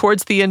kind of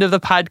towards the end of the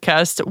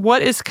podcast,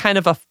 what is kind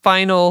of a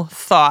final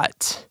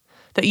thought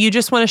that you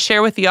just want to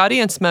share with the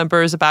audience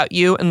members about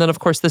you? And then, of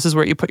course, this is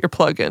where you put your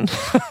plug in.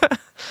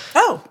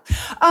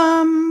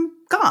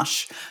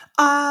 Gosh.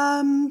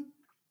 I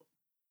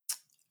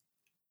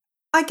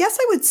guess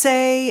I would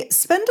say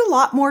spend a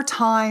lot more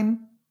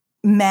time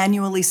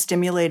manually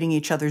stimulating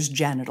each other's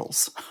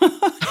genitals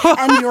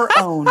and your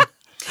own.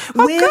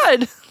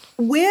 Good.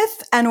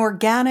 With an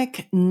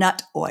organic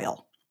nut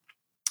oil.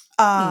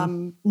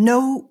 No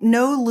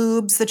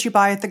lubes that you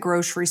buy at the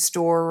grocery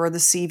store or the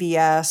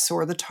CVS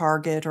or the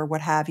Target or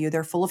what have you.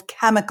 They're full of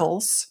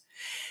chemicals,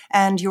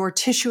 and your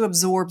tissue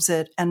absorbs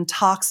it, and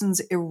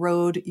toxins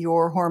erode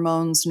your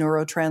hormones,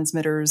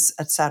 neurotransmitters,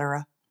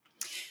 etc.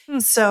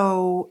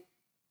 So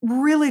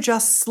really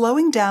just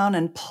slowing down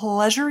and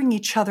pleasuring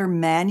each other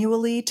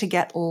manually to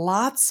get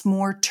lots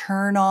more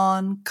turn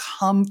on,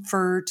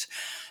 comfort,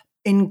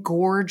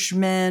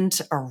 engorgement,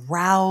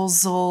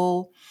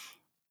 arousal.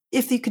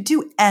 If you could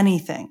do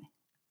anything,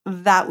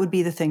 that would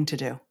be the thing to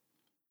do.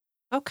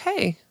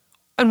 Okay.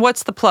 And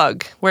what's the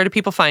plug? Where do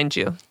people find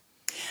you?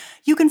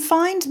 You can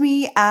find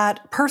me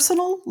at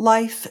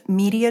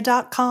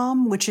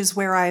personallifemedia.com, which is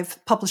where I've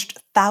published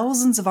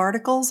thousands of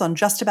articles on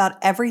just about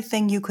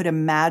everything you could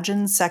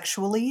imagine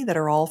sexually that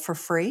are all for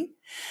free.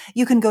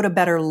 You can go to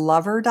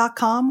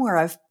betterlover.com, where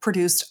I've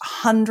produced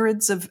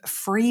hundreds of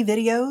free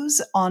videos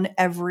on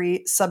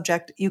every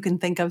subject you can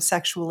think of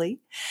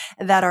sexually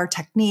that are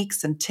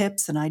techniques and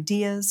tips and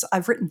ideas.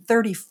 I've written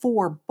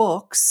 34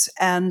 books,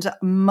 and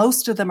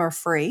most of them are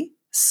free.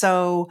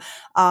 So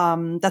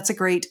that's a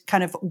great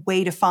kind of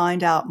way to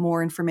find out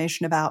more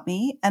information about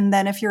me. And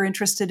then if you're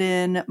interested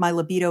in my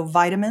libido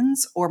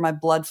vitamins or my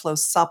blood flow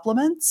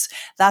supplements,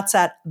 that's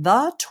at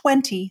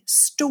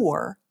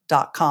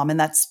the20store.com. And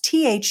that's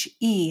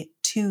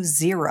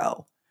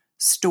THE20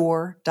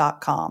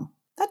 store.com.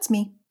 That's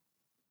me.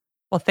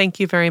 Well,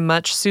 thank you very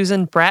much.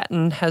 Susan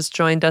Bratton has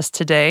joined us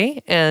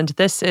today, and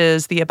this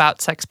is the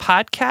About Sex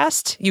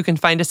podcast. You can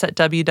find us at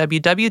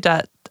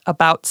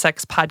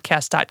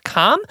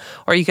www.aboutsexpodcast.com,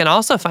 or you can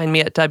also find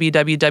me at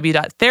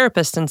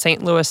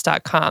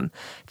www.therapistinstlouis.com.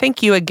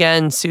 Thank you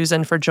again,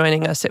 Susan, for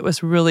joining us. It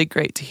was really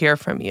great to hear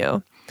from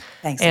you.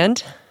 Thanks.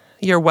 And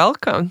you're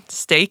welcome.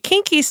 Stay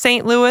kinky,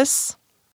 St. Louis.